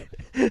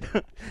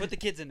 Put the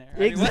kids in there. I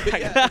mean, what-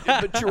 Exactly.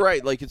 But you're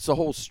right. It's the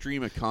whole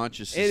stream of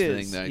consciousness It thing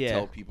is, that I yeah.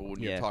 tell people when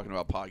you're Yeah. talking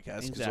about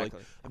podcasts. 'Cause, Exactly.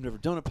 I've never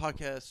done a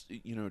podcast.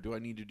 Do I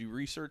need to do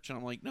research, and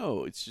I'm like,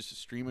 no, it's just a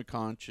stream of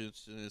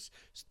consciousness.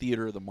 It's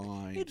theater of the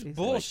mind. It's Like-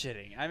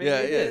 bullshitting. I mean, Yeah,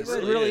 it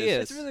really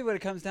is. It's really what it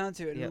comes down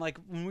to. And Yeah. like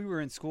when we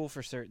were in school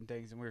for certain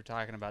things, and we were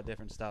talking about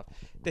different stuff,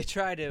 they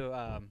try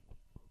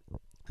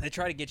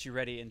to get you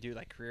ready and do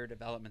like career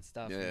development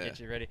stuff Yeah. and get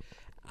you ready.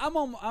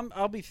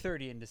 I'll be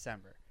 30 in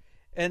December,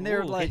 and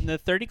they're Ooh, like, hitting the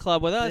 30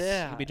 club with us.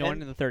 Yeah, You'll be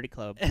joining the 30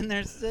 club. and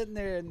they're sitting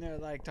there and they're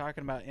like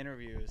talking about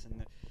interviews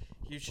and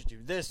you should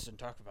do this and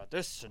talk about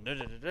this and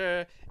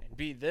and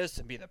be this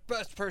and be the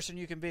best person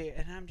you can be.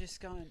 And I'm just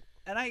going,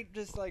 and I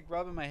just like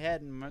rubbing my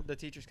head, and the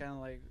teacher's kind of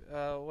like,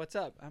 "What's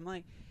up?" I'm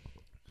like,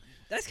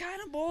 "That's kind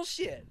of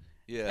bullshit."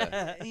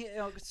 Yeah. You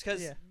know,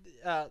 because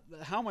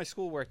how my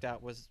school worked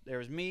out was there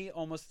was me,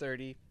 almost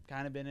 30,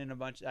 kind of been in a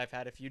bunch. I've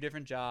had a few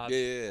different jobs.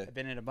 Yeah. I've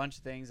been in a bunch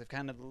of things. I've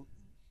kind of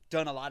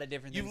done a lot of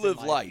different You've things. in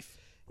lived life.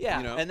 Yeah,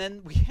 you know? and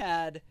then we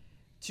had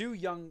 2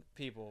 young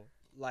people,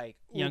 like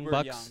Young uber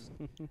bucks.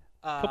 young.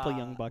 Couple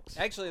young bucks.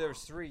 Actually, there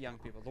was 3 young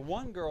people. The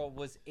one girl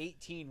was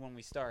 18 when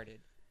we started,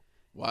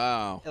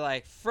 Wow.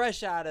 like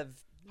fresh out of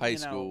High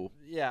school.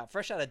 Yeah,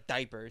 fresh out of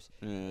diapers.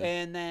 Yeah.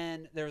 And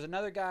then there was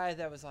another guy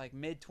that was like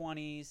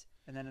mid-20s,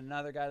 and then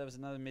another guy that was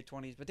another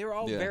mid-20s. But they were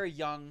all Yeah. very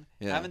young,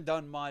 Yeah. haven't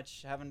done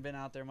much, haven't been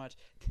out there much.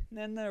 And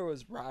then there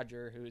was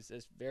Roger, who's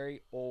this very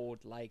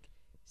old, like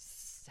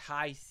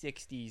high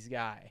 60s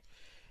guy.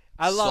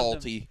 I love him.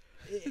 Salty.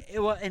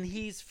 Well, and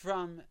he's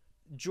from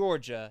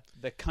Georgia,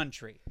 the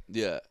country,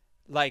 Yeah.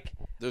 like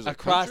There's a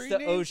across country the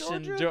named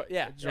ocean. Georgia?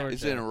 Yeah, Georgia.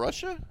 Is it in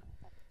Russia?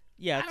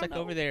 Yeah, I it's don't like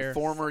know. over there.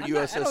 Former I'm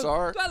not-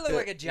 USSR? Do I look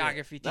like a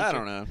geography teacher? I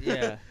don't know.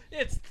 Yeah.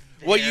 It's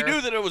Well, you there.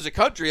 knew that it was a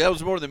country. That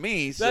was more than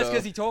me. So. That's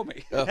because he told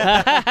me. Oh.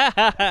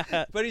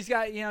 But he's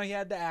got, he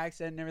had the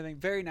accent and everything.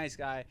 Very nice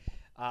guy.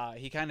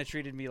 He kind of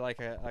treated me like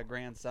a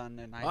grandson,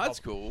 and I Oh, that's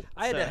helped- cool.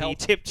 I had So to he help.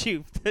 tipped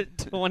you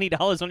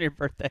 $20 on your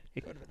birthday.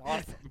 Would have been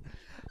awesome.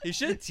 He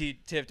should have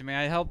tipped me.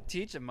 I helped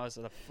teach him most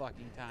of the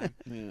fucking time.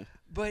 Yeah.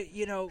 But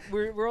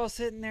we're all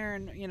sitting there,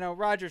 and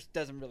Rogers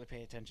doesn't really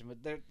pay attention,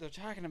 but they're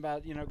talking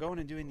about going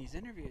and doing these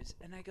interviews,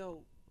 and I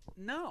go,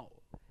 no,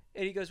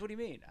 and he goes, what do you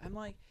mean? I'm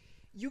like,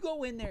 you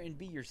go in there and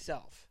be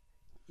yourself.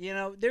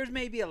 There's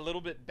maybe a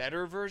little bit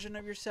better version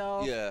of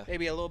yourself. Yeah.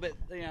 Maybe a little bit,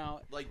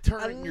 Like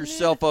turning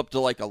yourself up to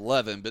like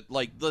 11, but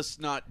like let's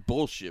not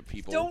bullshit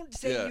people. don't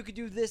say Yeah. you could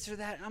do this or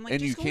that. I'm like, And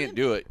just you go can't in,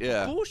 do it.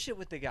 Yeah. bullshit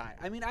with the guy.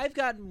 I mean, I've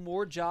gotten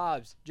more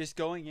jobs just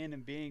going in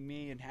and being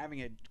me and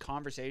having a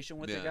conversation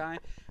with the Yeah. guy.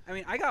 I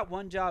mean, I got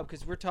one job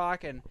because we're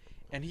talking,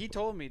 and he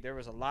told me there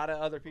was a lot of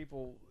other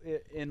people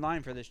in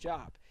line for this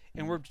job,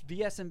 and we're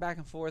BSing back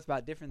and forth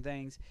about different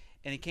things,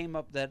 and it came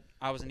up that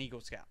I was an Eagle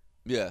Scout.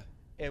 Yeah.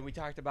 And we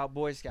talked about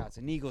Boy Scouts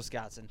and Eagle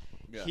Scouts, and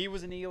Yeah. he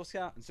was an Eagle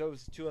Scout, and so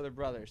was 2 other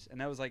brothers.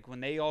 And that was like when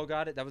they all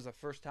got it. That was the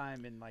first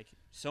time in like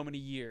so many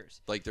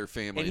years. Like their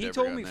family. And he never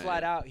told got me that.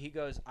 flat out, he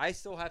goes, I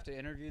still have to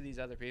interview these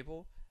other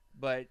people,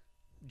 but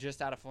just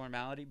out of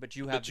formality. But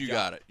you have But the you job.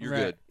 got it. You're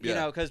Right. good.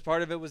 Yeah. Because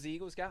part of it was the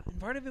Eagle Scout, and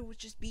part of it was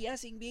just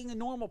BSing, being a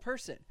normal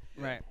person.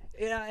 Right.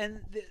 Yeah, and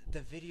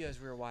the videos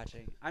we were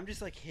watching, I'm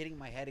just like hitting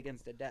my head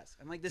against the desk.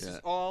 I'm like, this Yeah. is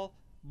all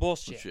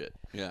bullshit. Shit.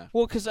 Yeah.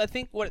 Well, because I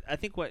think what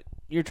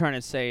you're trying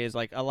to say is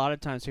like a lot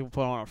of times people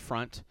put on a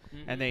front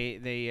Mhm. and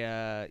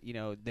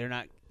they're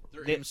not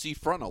They're They- MC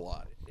front a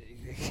lot.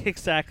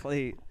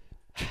 exactly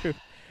true.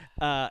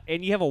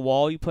 And you have a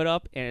wall you put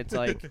up, and it's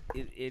like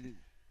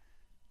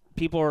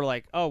people are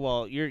like, oh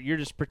well, you're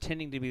just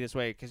pretending to be this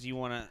way because you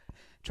want to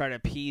try to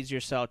appease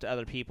yourself to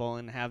other people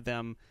and have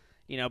them.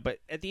 But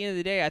at the end of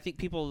the day, I think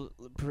people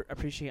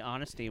appreciate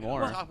honesty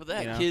more. On top of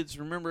that, you know? kids,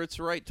 remember it's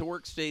a right to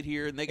work state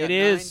here, and they got It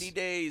is. 90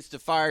 days to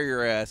fire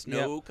your ass,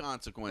 no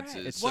consequences.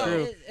 Right. It's so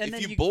true. And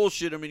then if you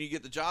bullshit them and you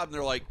get the job, and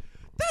they're like,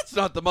 "That's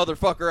not the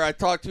motherfucker I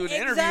talked to in the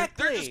interview,"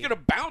 Exactly. they're just gonna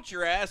bounce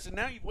your ass, and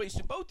now you've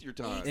wasted both your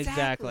time.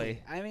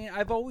 Exactly. I mean,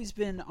 I've always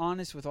been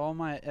honest with all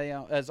my,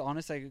 as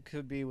honest as I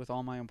could be with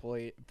all my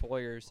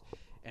employers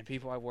and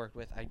people I work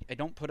with. I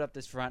don't put up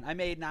this front. I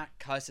may not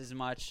cuss as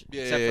much,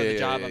 Yeah, except for the yeah,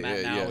 job yeah, I'm at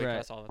yeah, now. yeah. We Right.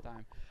 cuss all the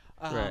time.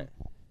 Right.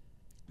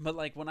 But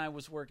like when I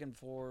was working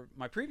for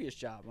my previous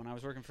job, when I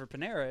was working for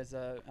Panera as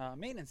a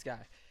maintenance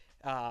guy,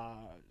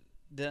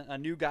 a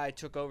new guy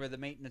took over the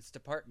maintenance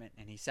department,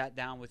 and he sat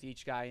down with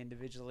each guy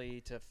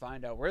individually to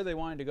find out where they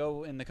wanted to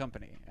go in the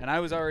company. And I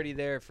was already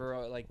there for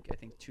I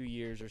think 2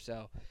 years or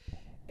so.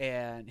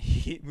 And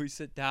we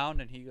sit down,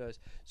 and he goes,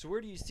 "So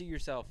where do you see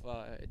yourself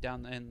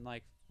down in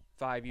like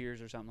 5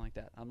 years or something like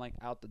that?" I'm like,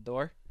 "Out the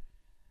door."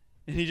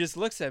 And he just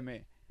looks at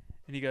me,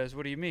 and he goes,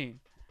 "What do you mean?"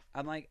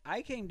 I'm like,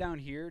 I came down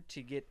here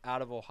to get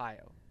out of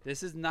Ohio.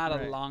 This is not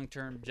Right. a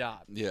long-term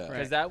job. Yeah.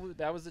 Because that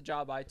was the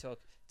job I took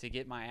to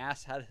get my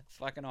ass out of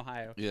fucking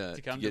Ohio Yeah,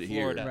 to come get to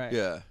here. Florida. Right.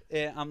 Yeah.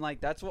 And I'm like,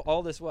 that's what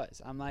all this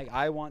was. I'm like,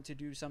 I want to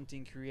do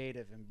something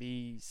creative and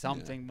be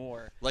something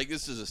more. Like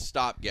this is a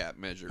stopgap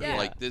measure. Yeah.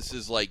 Like this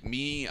is like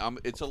me.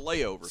 It's a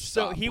layover.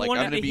 So stop. he like, wanted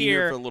I'm gonna to be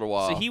hear here for a little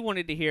while. So he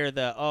wanted to hear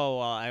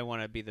I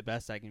want to be the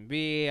best I can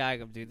be. I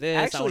can do this.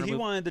 I Actually, wanna he move-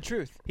 wanted the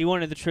truth. He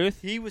wanted the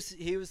truth. He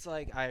was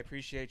like, I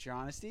appreciate your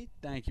honesty.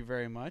 Thank you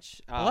very much.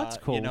 Well, that's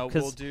cool, We'll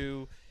 'cause-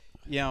 do.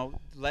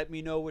 let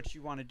me know what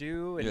you want to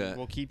do, and Yeah.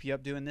 we'll keep you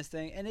up doing this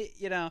thing. And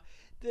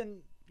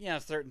then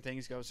certain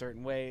things go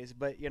certain ways.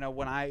 But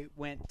when I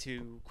went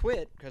to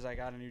quit because I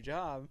got a new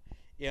job,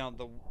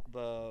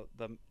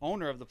 the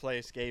owner of the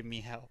place gave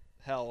me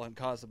hell and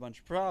caused a bunch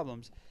of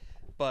problems.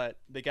 But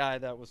the guy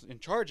that was in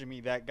charge of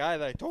me, that guy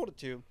that I told it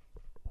to,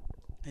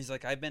 he's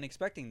like, I've been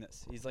expecting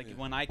this. He's like,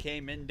 when I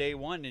came in day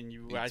one and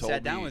I told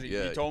sat down me, with you,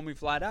 yeah. you told me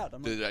flat out.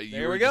 I'm like, That you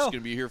there were we just go. going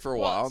to be here for a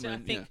Well, while. see,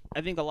 and then,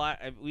 I think a lot.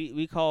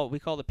 We call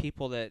the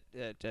people that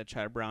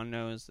Chad Brown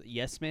knows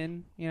yes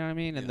men. You know what I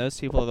mean? And Yeah. those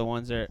people are the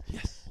ones that are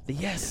the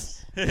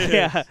yes.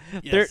 Yes.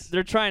 Yeah,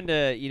 they're trying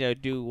to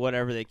do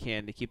whatever they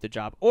can to keep the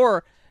job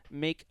or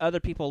make other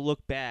people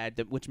look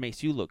bad, which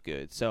makes you look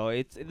good. So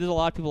there's a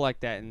lot of people like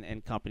that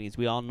in companies.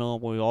 We all know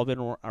them. We've all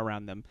been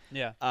around them.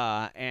 Yeah.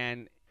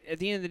 And at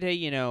the end of the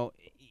day,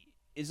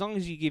 as long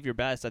as you give your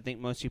best, I think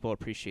most people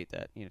appreciate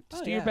that.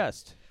 Just do your yeah.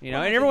 best. Well, I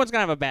And think- everyone's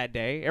gonna have a bad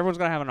day. Everyone's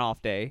gonna have an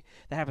off day.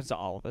 That happens to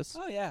all of us.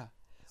 Oh yeah.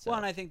 So- Well,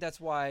 and I think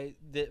that's why,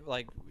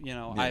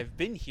 I've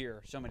been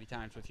here so many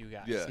times with you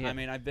guys. Yeah. Yeah. I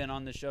mean, I've been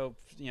on the show,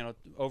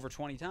 over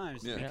 20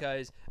 times Yeah.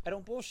 because I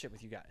don't bullshit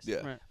with you guys. Yeah.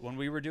 Right. When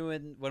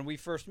we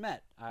first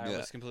met, I Yeah.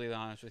 was completely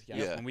honest with you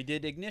guys. Yeah. When we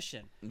did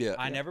Ignition, Yeah.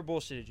 I never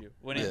bullshitted you.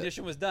 When Yeah.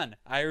 Ignition was done,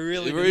 I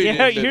really He did. really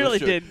Yeah, didn't you really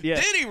bullshit. did, yeah.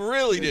 Then he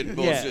really didn't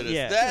bullshit us.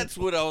 yeah. That's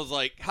what I was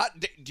like,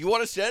 do you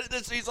want to set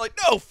this? He's like,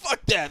 no,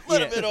 fuck that.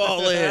 Let him Yeah. it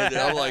all in. And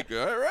I'm like,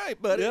 all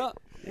right, buddy. Yeah.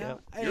 Yeah.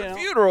 Your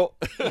funeral.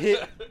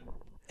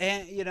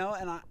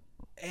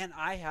 And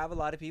I have a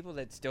lot of people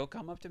that still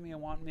come up to me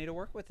and want me to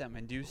work with them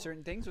and do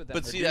certain things with them.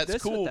 But or see, do that's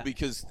this with cool them.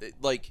 because,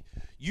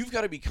 you've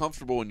got to be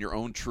comfortable in your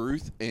own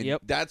truth, and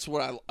Yep. that's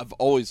what I've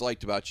always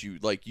liked about you.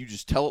 Like, you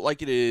just tell it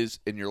like it is,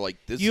 and you're like,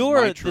 this is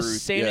You're my the truth.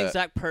 same Yeah.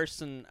 exact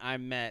person I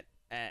met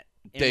at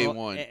Day Emerald,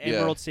 one,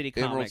 Emerald yeah. City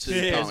Emerald Comics,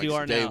 City as Comics, you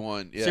are day now.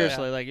 one, yeah.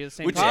 Seriously, like you're the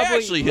same. Which person. Probably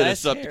actually hit us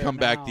less up to hair come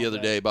back now, the other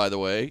but- day, by the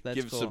way. That's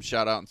Give cool. some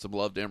shout out and some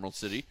love to Emerald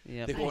City.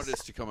 Yep. They Nice. wanted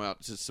us to come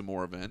out to some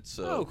more events.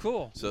 So, Oh,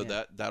 cool. So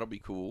Yeah. that'll be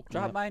cool.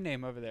 Drop my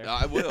name over there.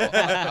 I will.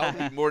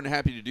 I'll be more than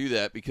happy to do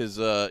that because,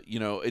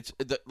 it's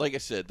like I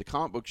said, the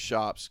comic book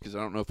shops, because I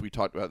don't know if we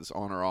talked about this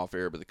on or off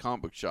air, but the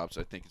comic book shops,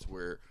 I think, is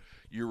where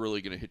you're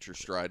really going to hit your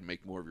stride and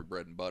make more of your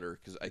bread and butter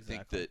because I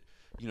think that,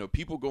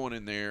 people going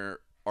in there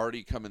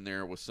already come in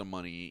there with some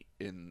money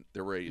and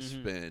they're ready to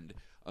spend,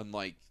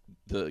 unlike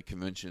the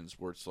conventions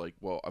where it's like,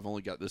 well, I've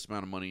only got this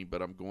amount of money,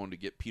 but I'm going to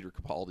get Peter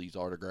Capaldi's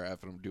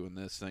autograph and I'm doing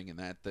this thing and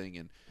that thing,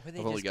 and Where they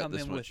I've only just got come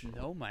this in much with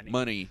no money.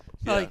 money.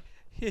 Yeah. Like,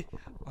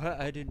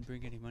 I didn't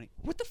bring any money.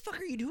 What the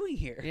fuck are you doing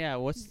here? Yeah,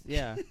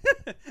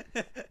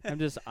 I'm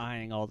just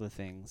eyeing all the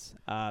things.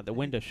 The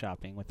window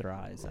shopping with their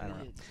eyes. I don't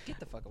know. Get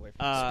the fuck away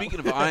from me. Speaking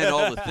of eyeing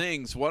all the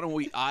things, why don't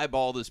we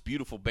eyeball this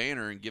beautiful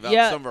banner and give out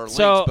Yeah, some of our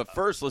so- links? But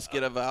first, let's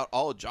get out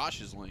all of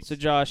Josh's links. So,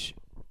 Josh,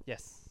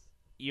 Yes.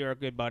 you're a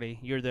good buddy.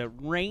 You're the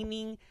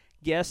reigning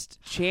guest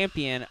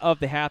champion of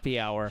the happy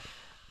hour,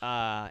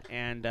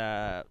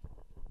 so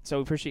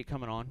we appreciate you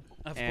coming on.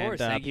 Of And, course.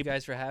 Thank you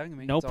guys for having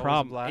me. No It's always a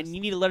problem. blast. And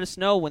you need to let us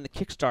know when the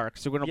Kickstarter,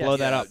 because we're going to Yes. blow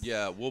that up.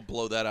 Yeah, we'll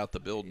blow that out the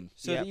building.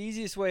 So Yep. the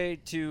easiest way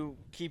to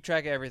keep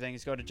track of everything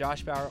is go to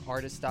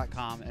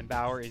joshbowerartist.com, and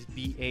Bauer is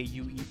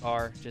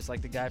Bauer, just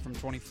like the guy from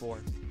 24.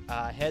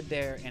 Head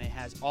there, and it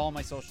has all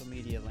my social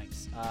media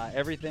links.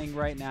 Everything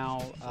right now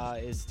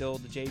is still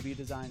the JB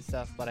Design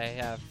stuff, but I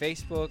have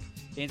Facebook,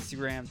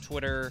 Instagram,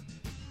 Twitter.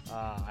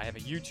 I have a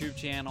YouTube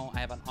channel. I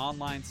have an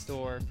online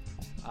store.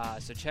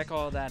 So check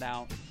all that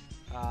out.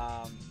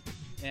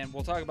 And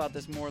we'll talk about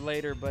this more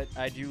later, but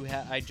I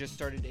just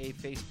started a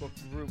Facebook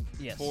group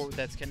Yes.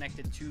 that's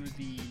connected to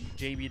the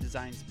JB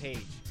Designs page.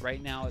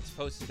 Right now, it's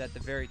posted at the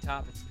very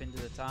top. It's pinned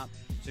to the top.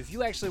 So if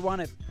you actually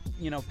want to,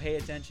 pay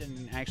attention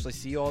and actually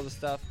see all the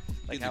stuff,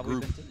 like In the how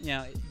group. we've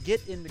been,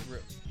 get in the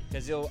group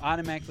because it'll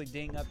automatically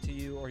ding up to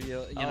you, or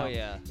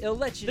yeah. it'll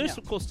let you There's know.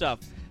 some cool stuff.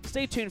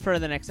 Stay tuned for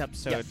the next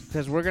episode, Yes.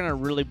 because we're going to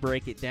really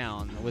break it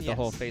down with the Yes.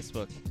 whole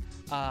Facebook.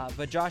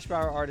 But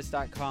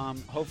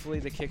joshbowerartist.com, hopefully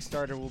the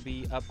Kickstarter will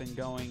be up and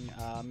going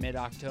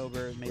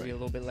mid-October, maybe Right. a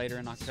little bit later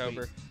in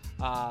October.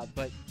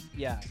 But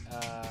yeah,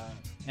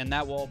 and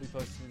that will all be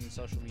posted in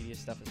social media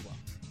stuff as well.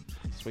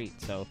 Sweet.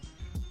 So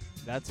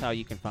that's how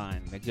you can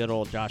find the good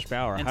old Josh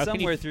Bauer. And How can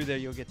somewhere you, through there,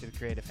 you'll get to the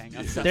Creative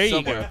Hangout. Yeah. there you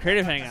somewhere. go.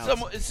 Creative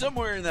Hangouts.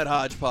 Somewhere in that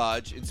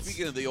hodgepodge. And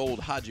speaking of the old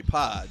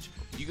hodgepodge,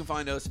 you can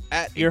find us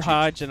at You're HH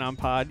Hodge and I'm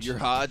Podge. You're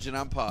Hodge and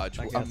I'm Podge.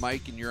 I I'm guess.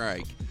 Mike and you're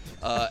Ike.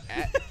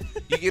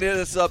 You can hit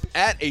us up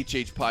at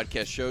HH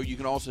Podcast Show. You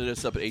can also hit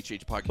us up at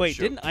HH Podcast Wait,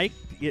 Show. didn't Ike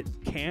get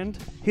canned?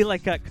 He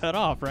got cut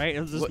off, right?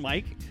 It was just What?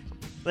 Mike.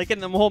 Like in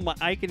the whole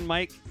Ike and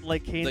Mike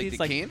candies.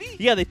 the candy?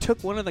 Yeah, they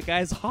took one of the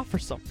guys off or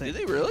something. Did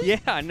they really? Yeah,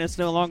 and it's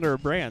no longer a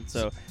brand.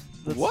 So.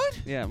 What?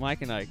 Yeah,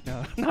 Mike and Ike.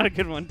 No, not a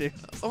good one, dude.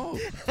 Oh,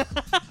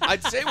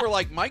 I'd say we're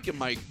like Mike and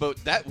Mike, but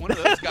that one of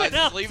those guys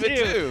Well, is leaving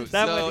dude, too.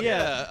 That so, one,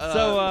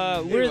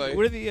 yeah. anyway.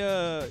 We're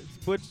the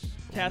Butch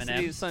Cassidy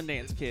M&Ms.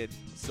 Sundance Kid.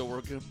 So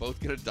we're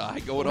both gonna die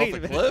going Wait off a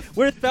a minute. cliff.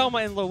 We're Thelma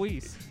and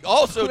Louise.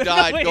 Also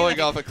died Wait,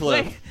 going off a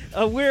cliff.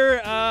 Wait,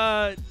 we're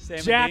Sam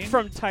and Jack Dean?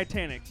 from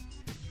Titanic.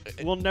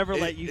 We'll never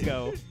let you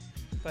go.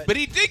 But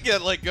he did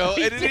get let go,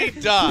 and then he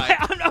died.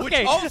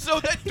 Okay. Which also,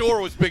 that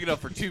door was big enough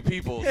for 2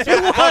 people.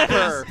 So fuck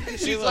her.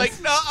 She's like,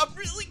 no, I'm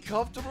really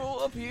comfortable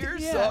up here.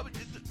 Yeah. So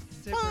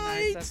Super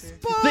nice up here.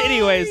 So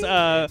anyways,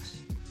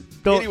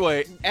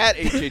 Anyway, at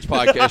HH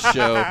Podcast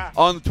Show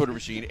on the Twitter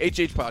machine,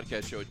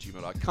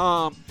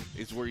 hhpodcastshow@gmail.com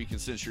is where you can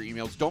send us your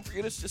emails. Don't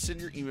forget us to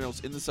send your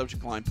emails in the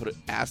subject line. Put it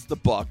Ask the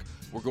Buck.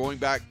 We're going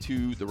back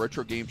to the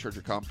Retro Game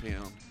Treasure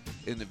compound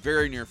in the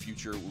very near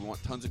future. We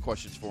want tons of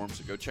questions for them,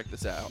 so go check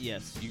this out.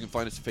 Yes. You can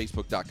find us at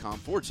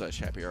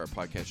facebook.com/Happy Hour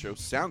Podcast Show,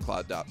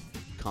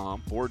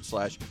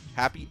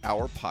 soundcloud.com/Happy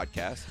Hour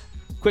Podcast.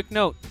 quick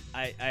note,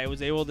 I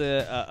was able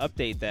to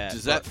update that.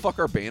 Does that fuck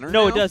our banner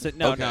No, now? it doesn't.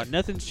 No, Okay. no,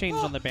 nothing's changed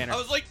on the banner. I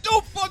was like,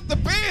 don't fuck the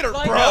banner,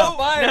 Like, bro.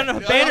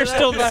 No, banner's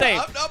still the same.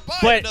 I'm not buying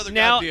But another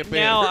now goddamn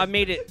banner. I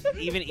made it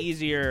even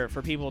easier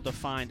for people to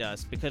find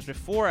us, because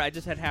before I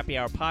just had Happy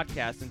Hour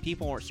Podcast and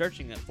people weren't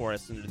searching it for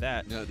us under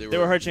that. No, they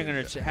were searching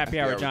under Happy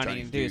Hour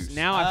Johnny and Deuce.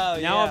 Now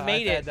I've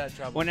made it.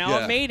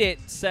 I made it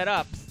set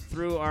up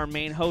through our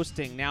main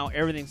hosting. Now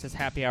everything says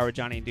Happy Hour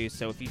Johnny and Deuce.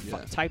 So if you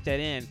type that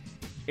in,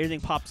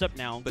 everything pops up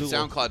now. But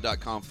Google.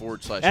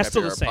 SoundCloud.com/Happy That's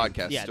still Hour the same.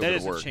 Podcast Yeah, still that gonna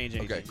doesn't work. change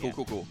Okay, anything,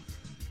 cool.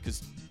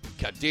 Because,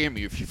 God damn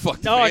you if you fuck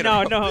the No, banner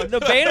no, up. no.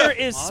 The banner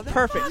is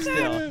perfect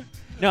still.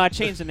 No, I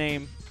changed the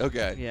name.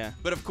 Okay. Yeah.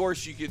 But of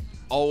course, you could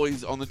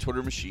always on the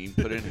Twitter machine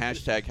put in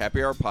hashtag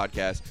Happy Hour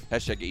Podcast,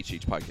 hashtag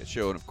HH Podcast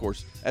Show, and of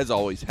course, as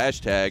always,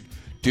 hashtag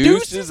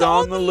Deuces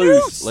on the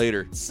loose.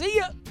 Later. See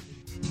ya.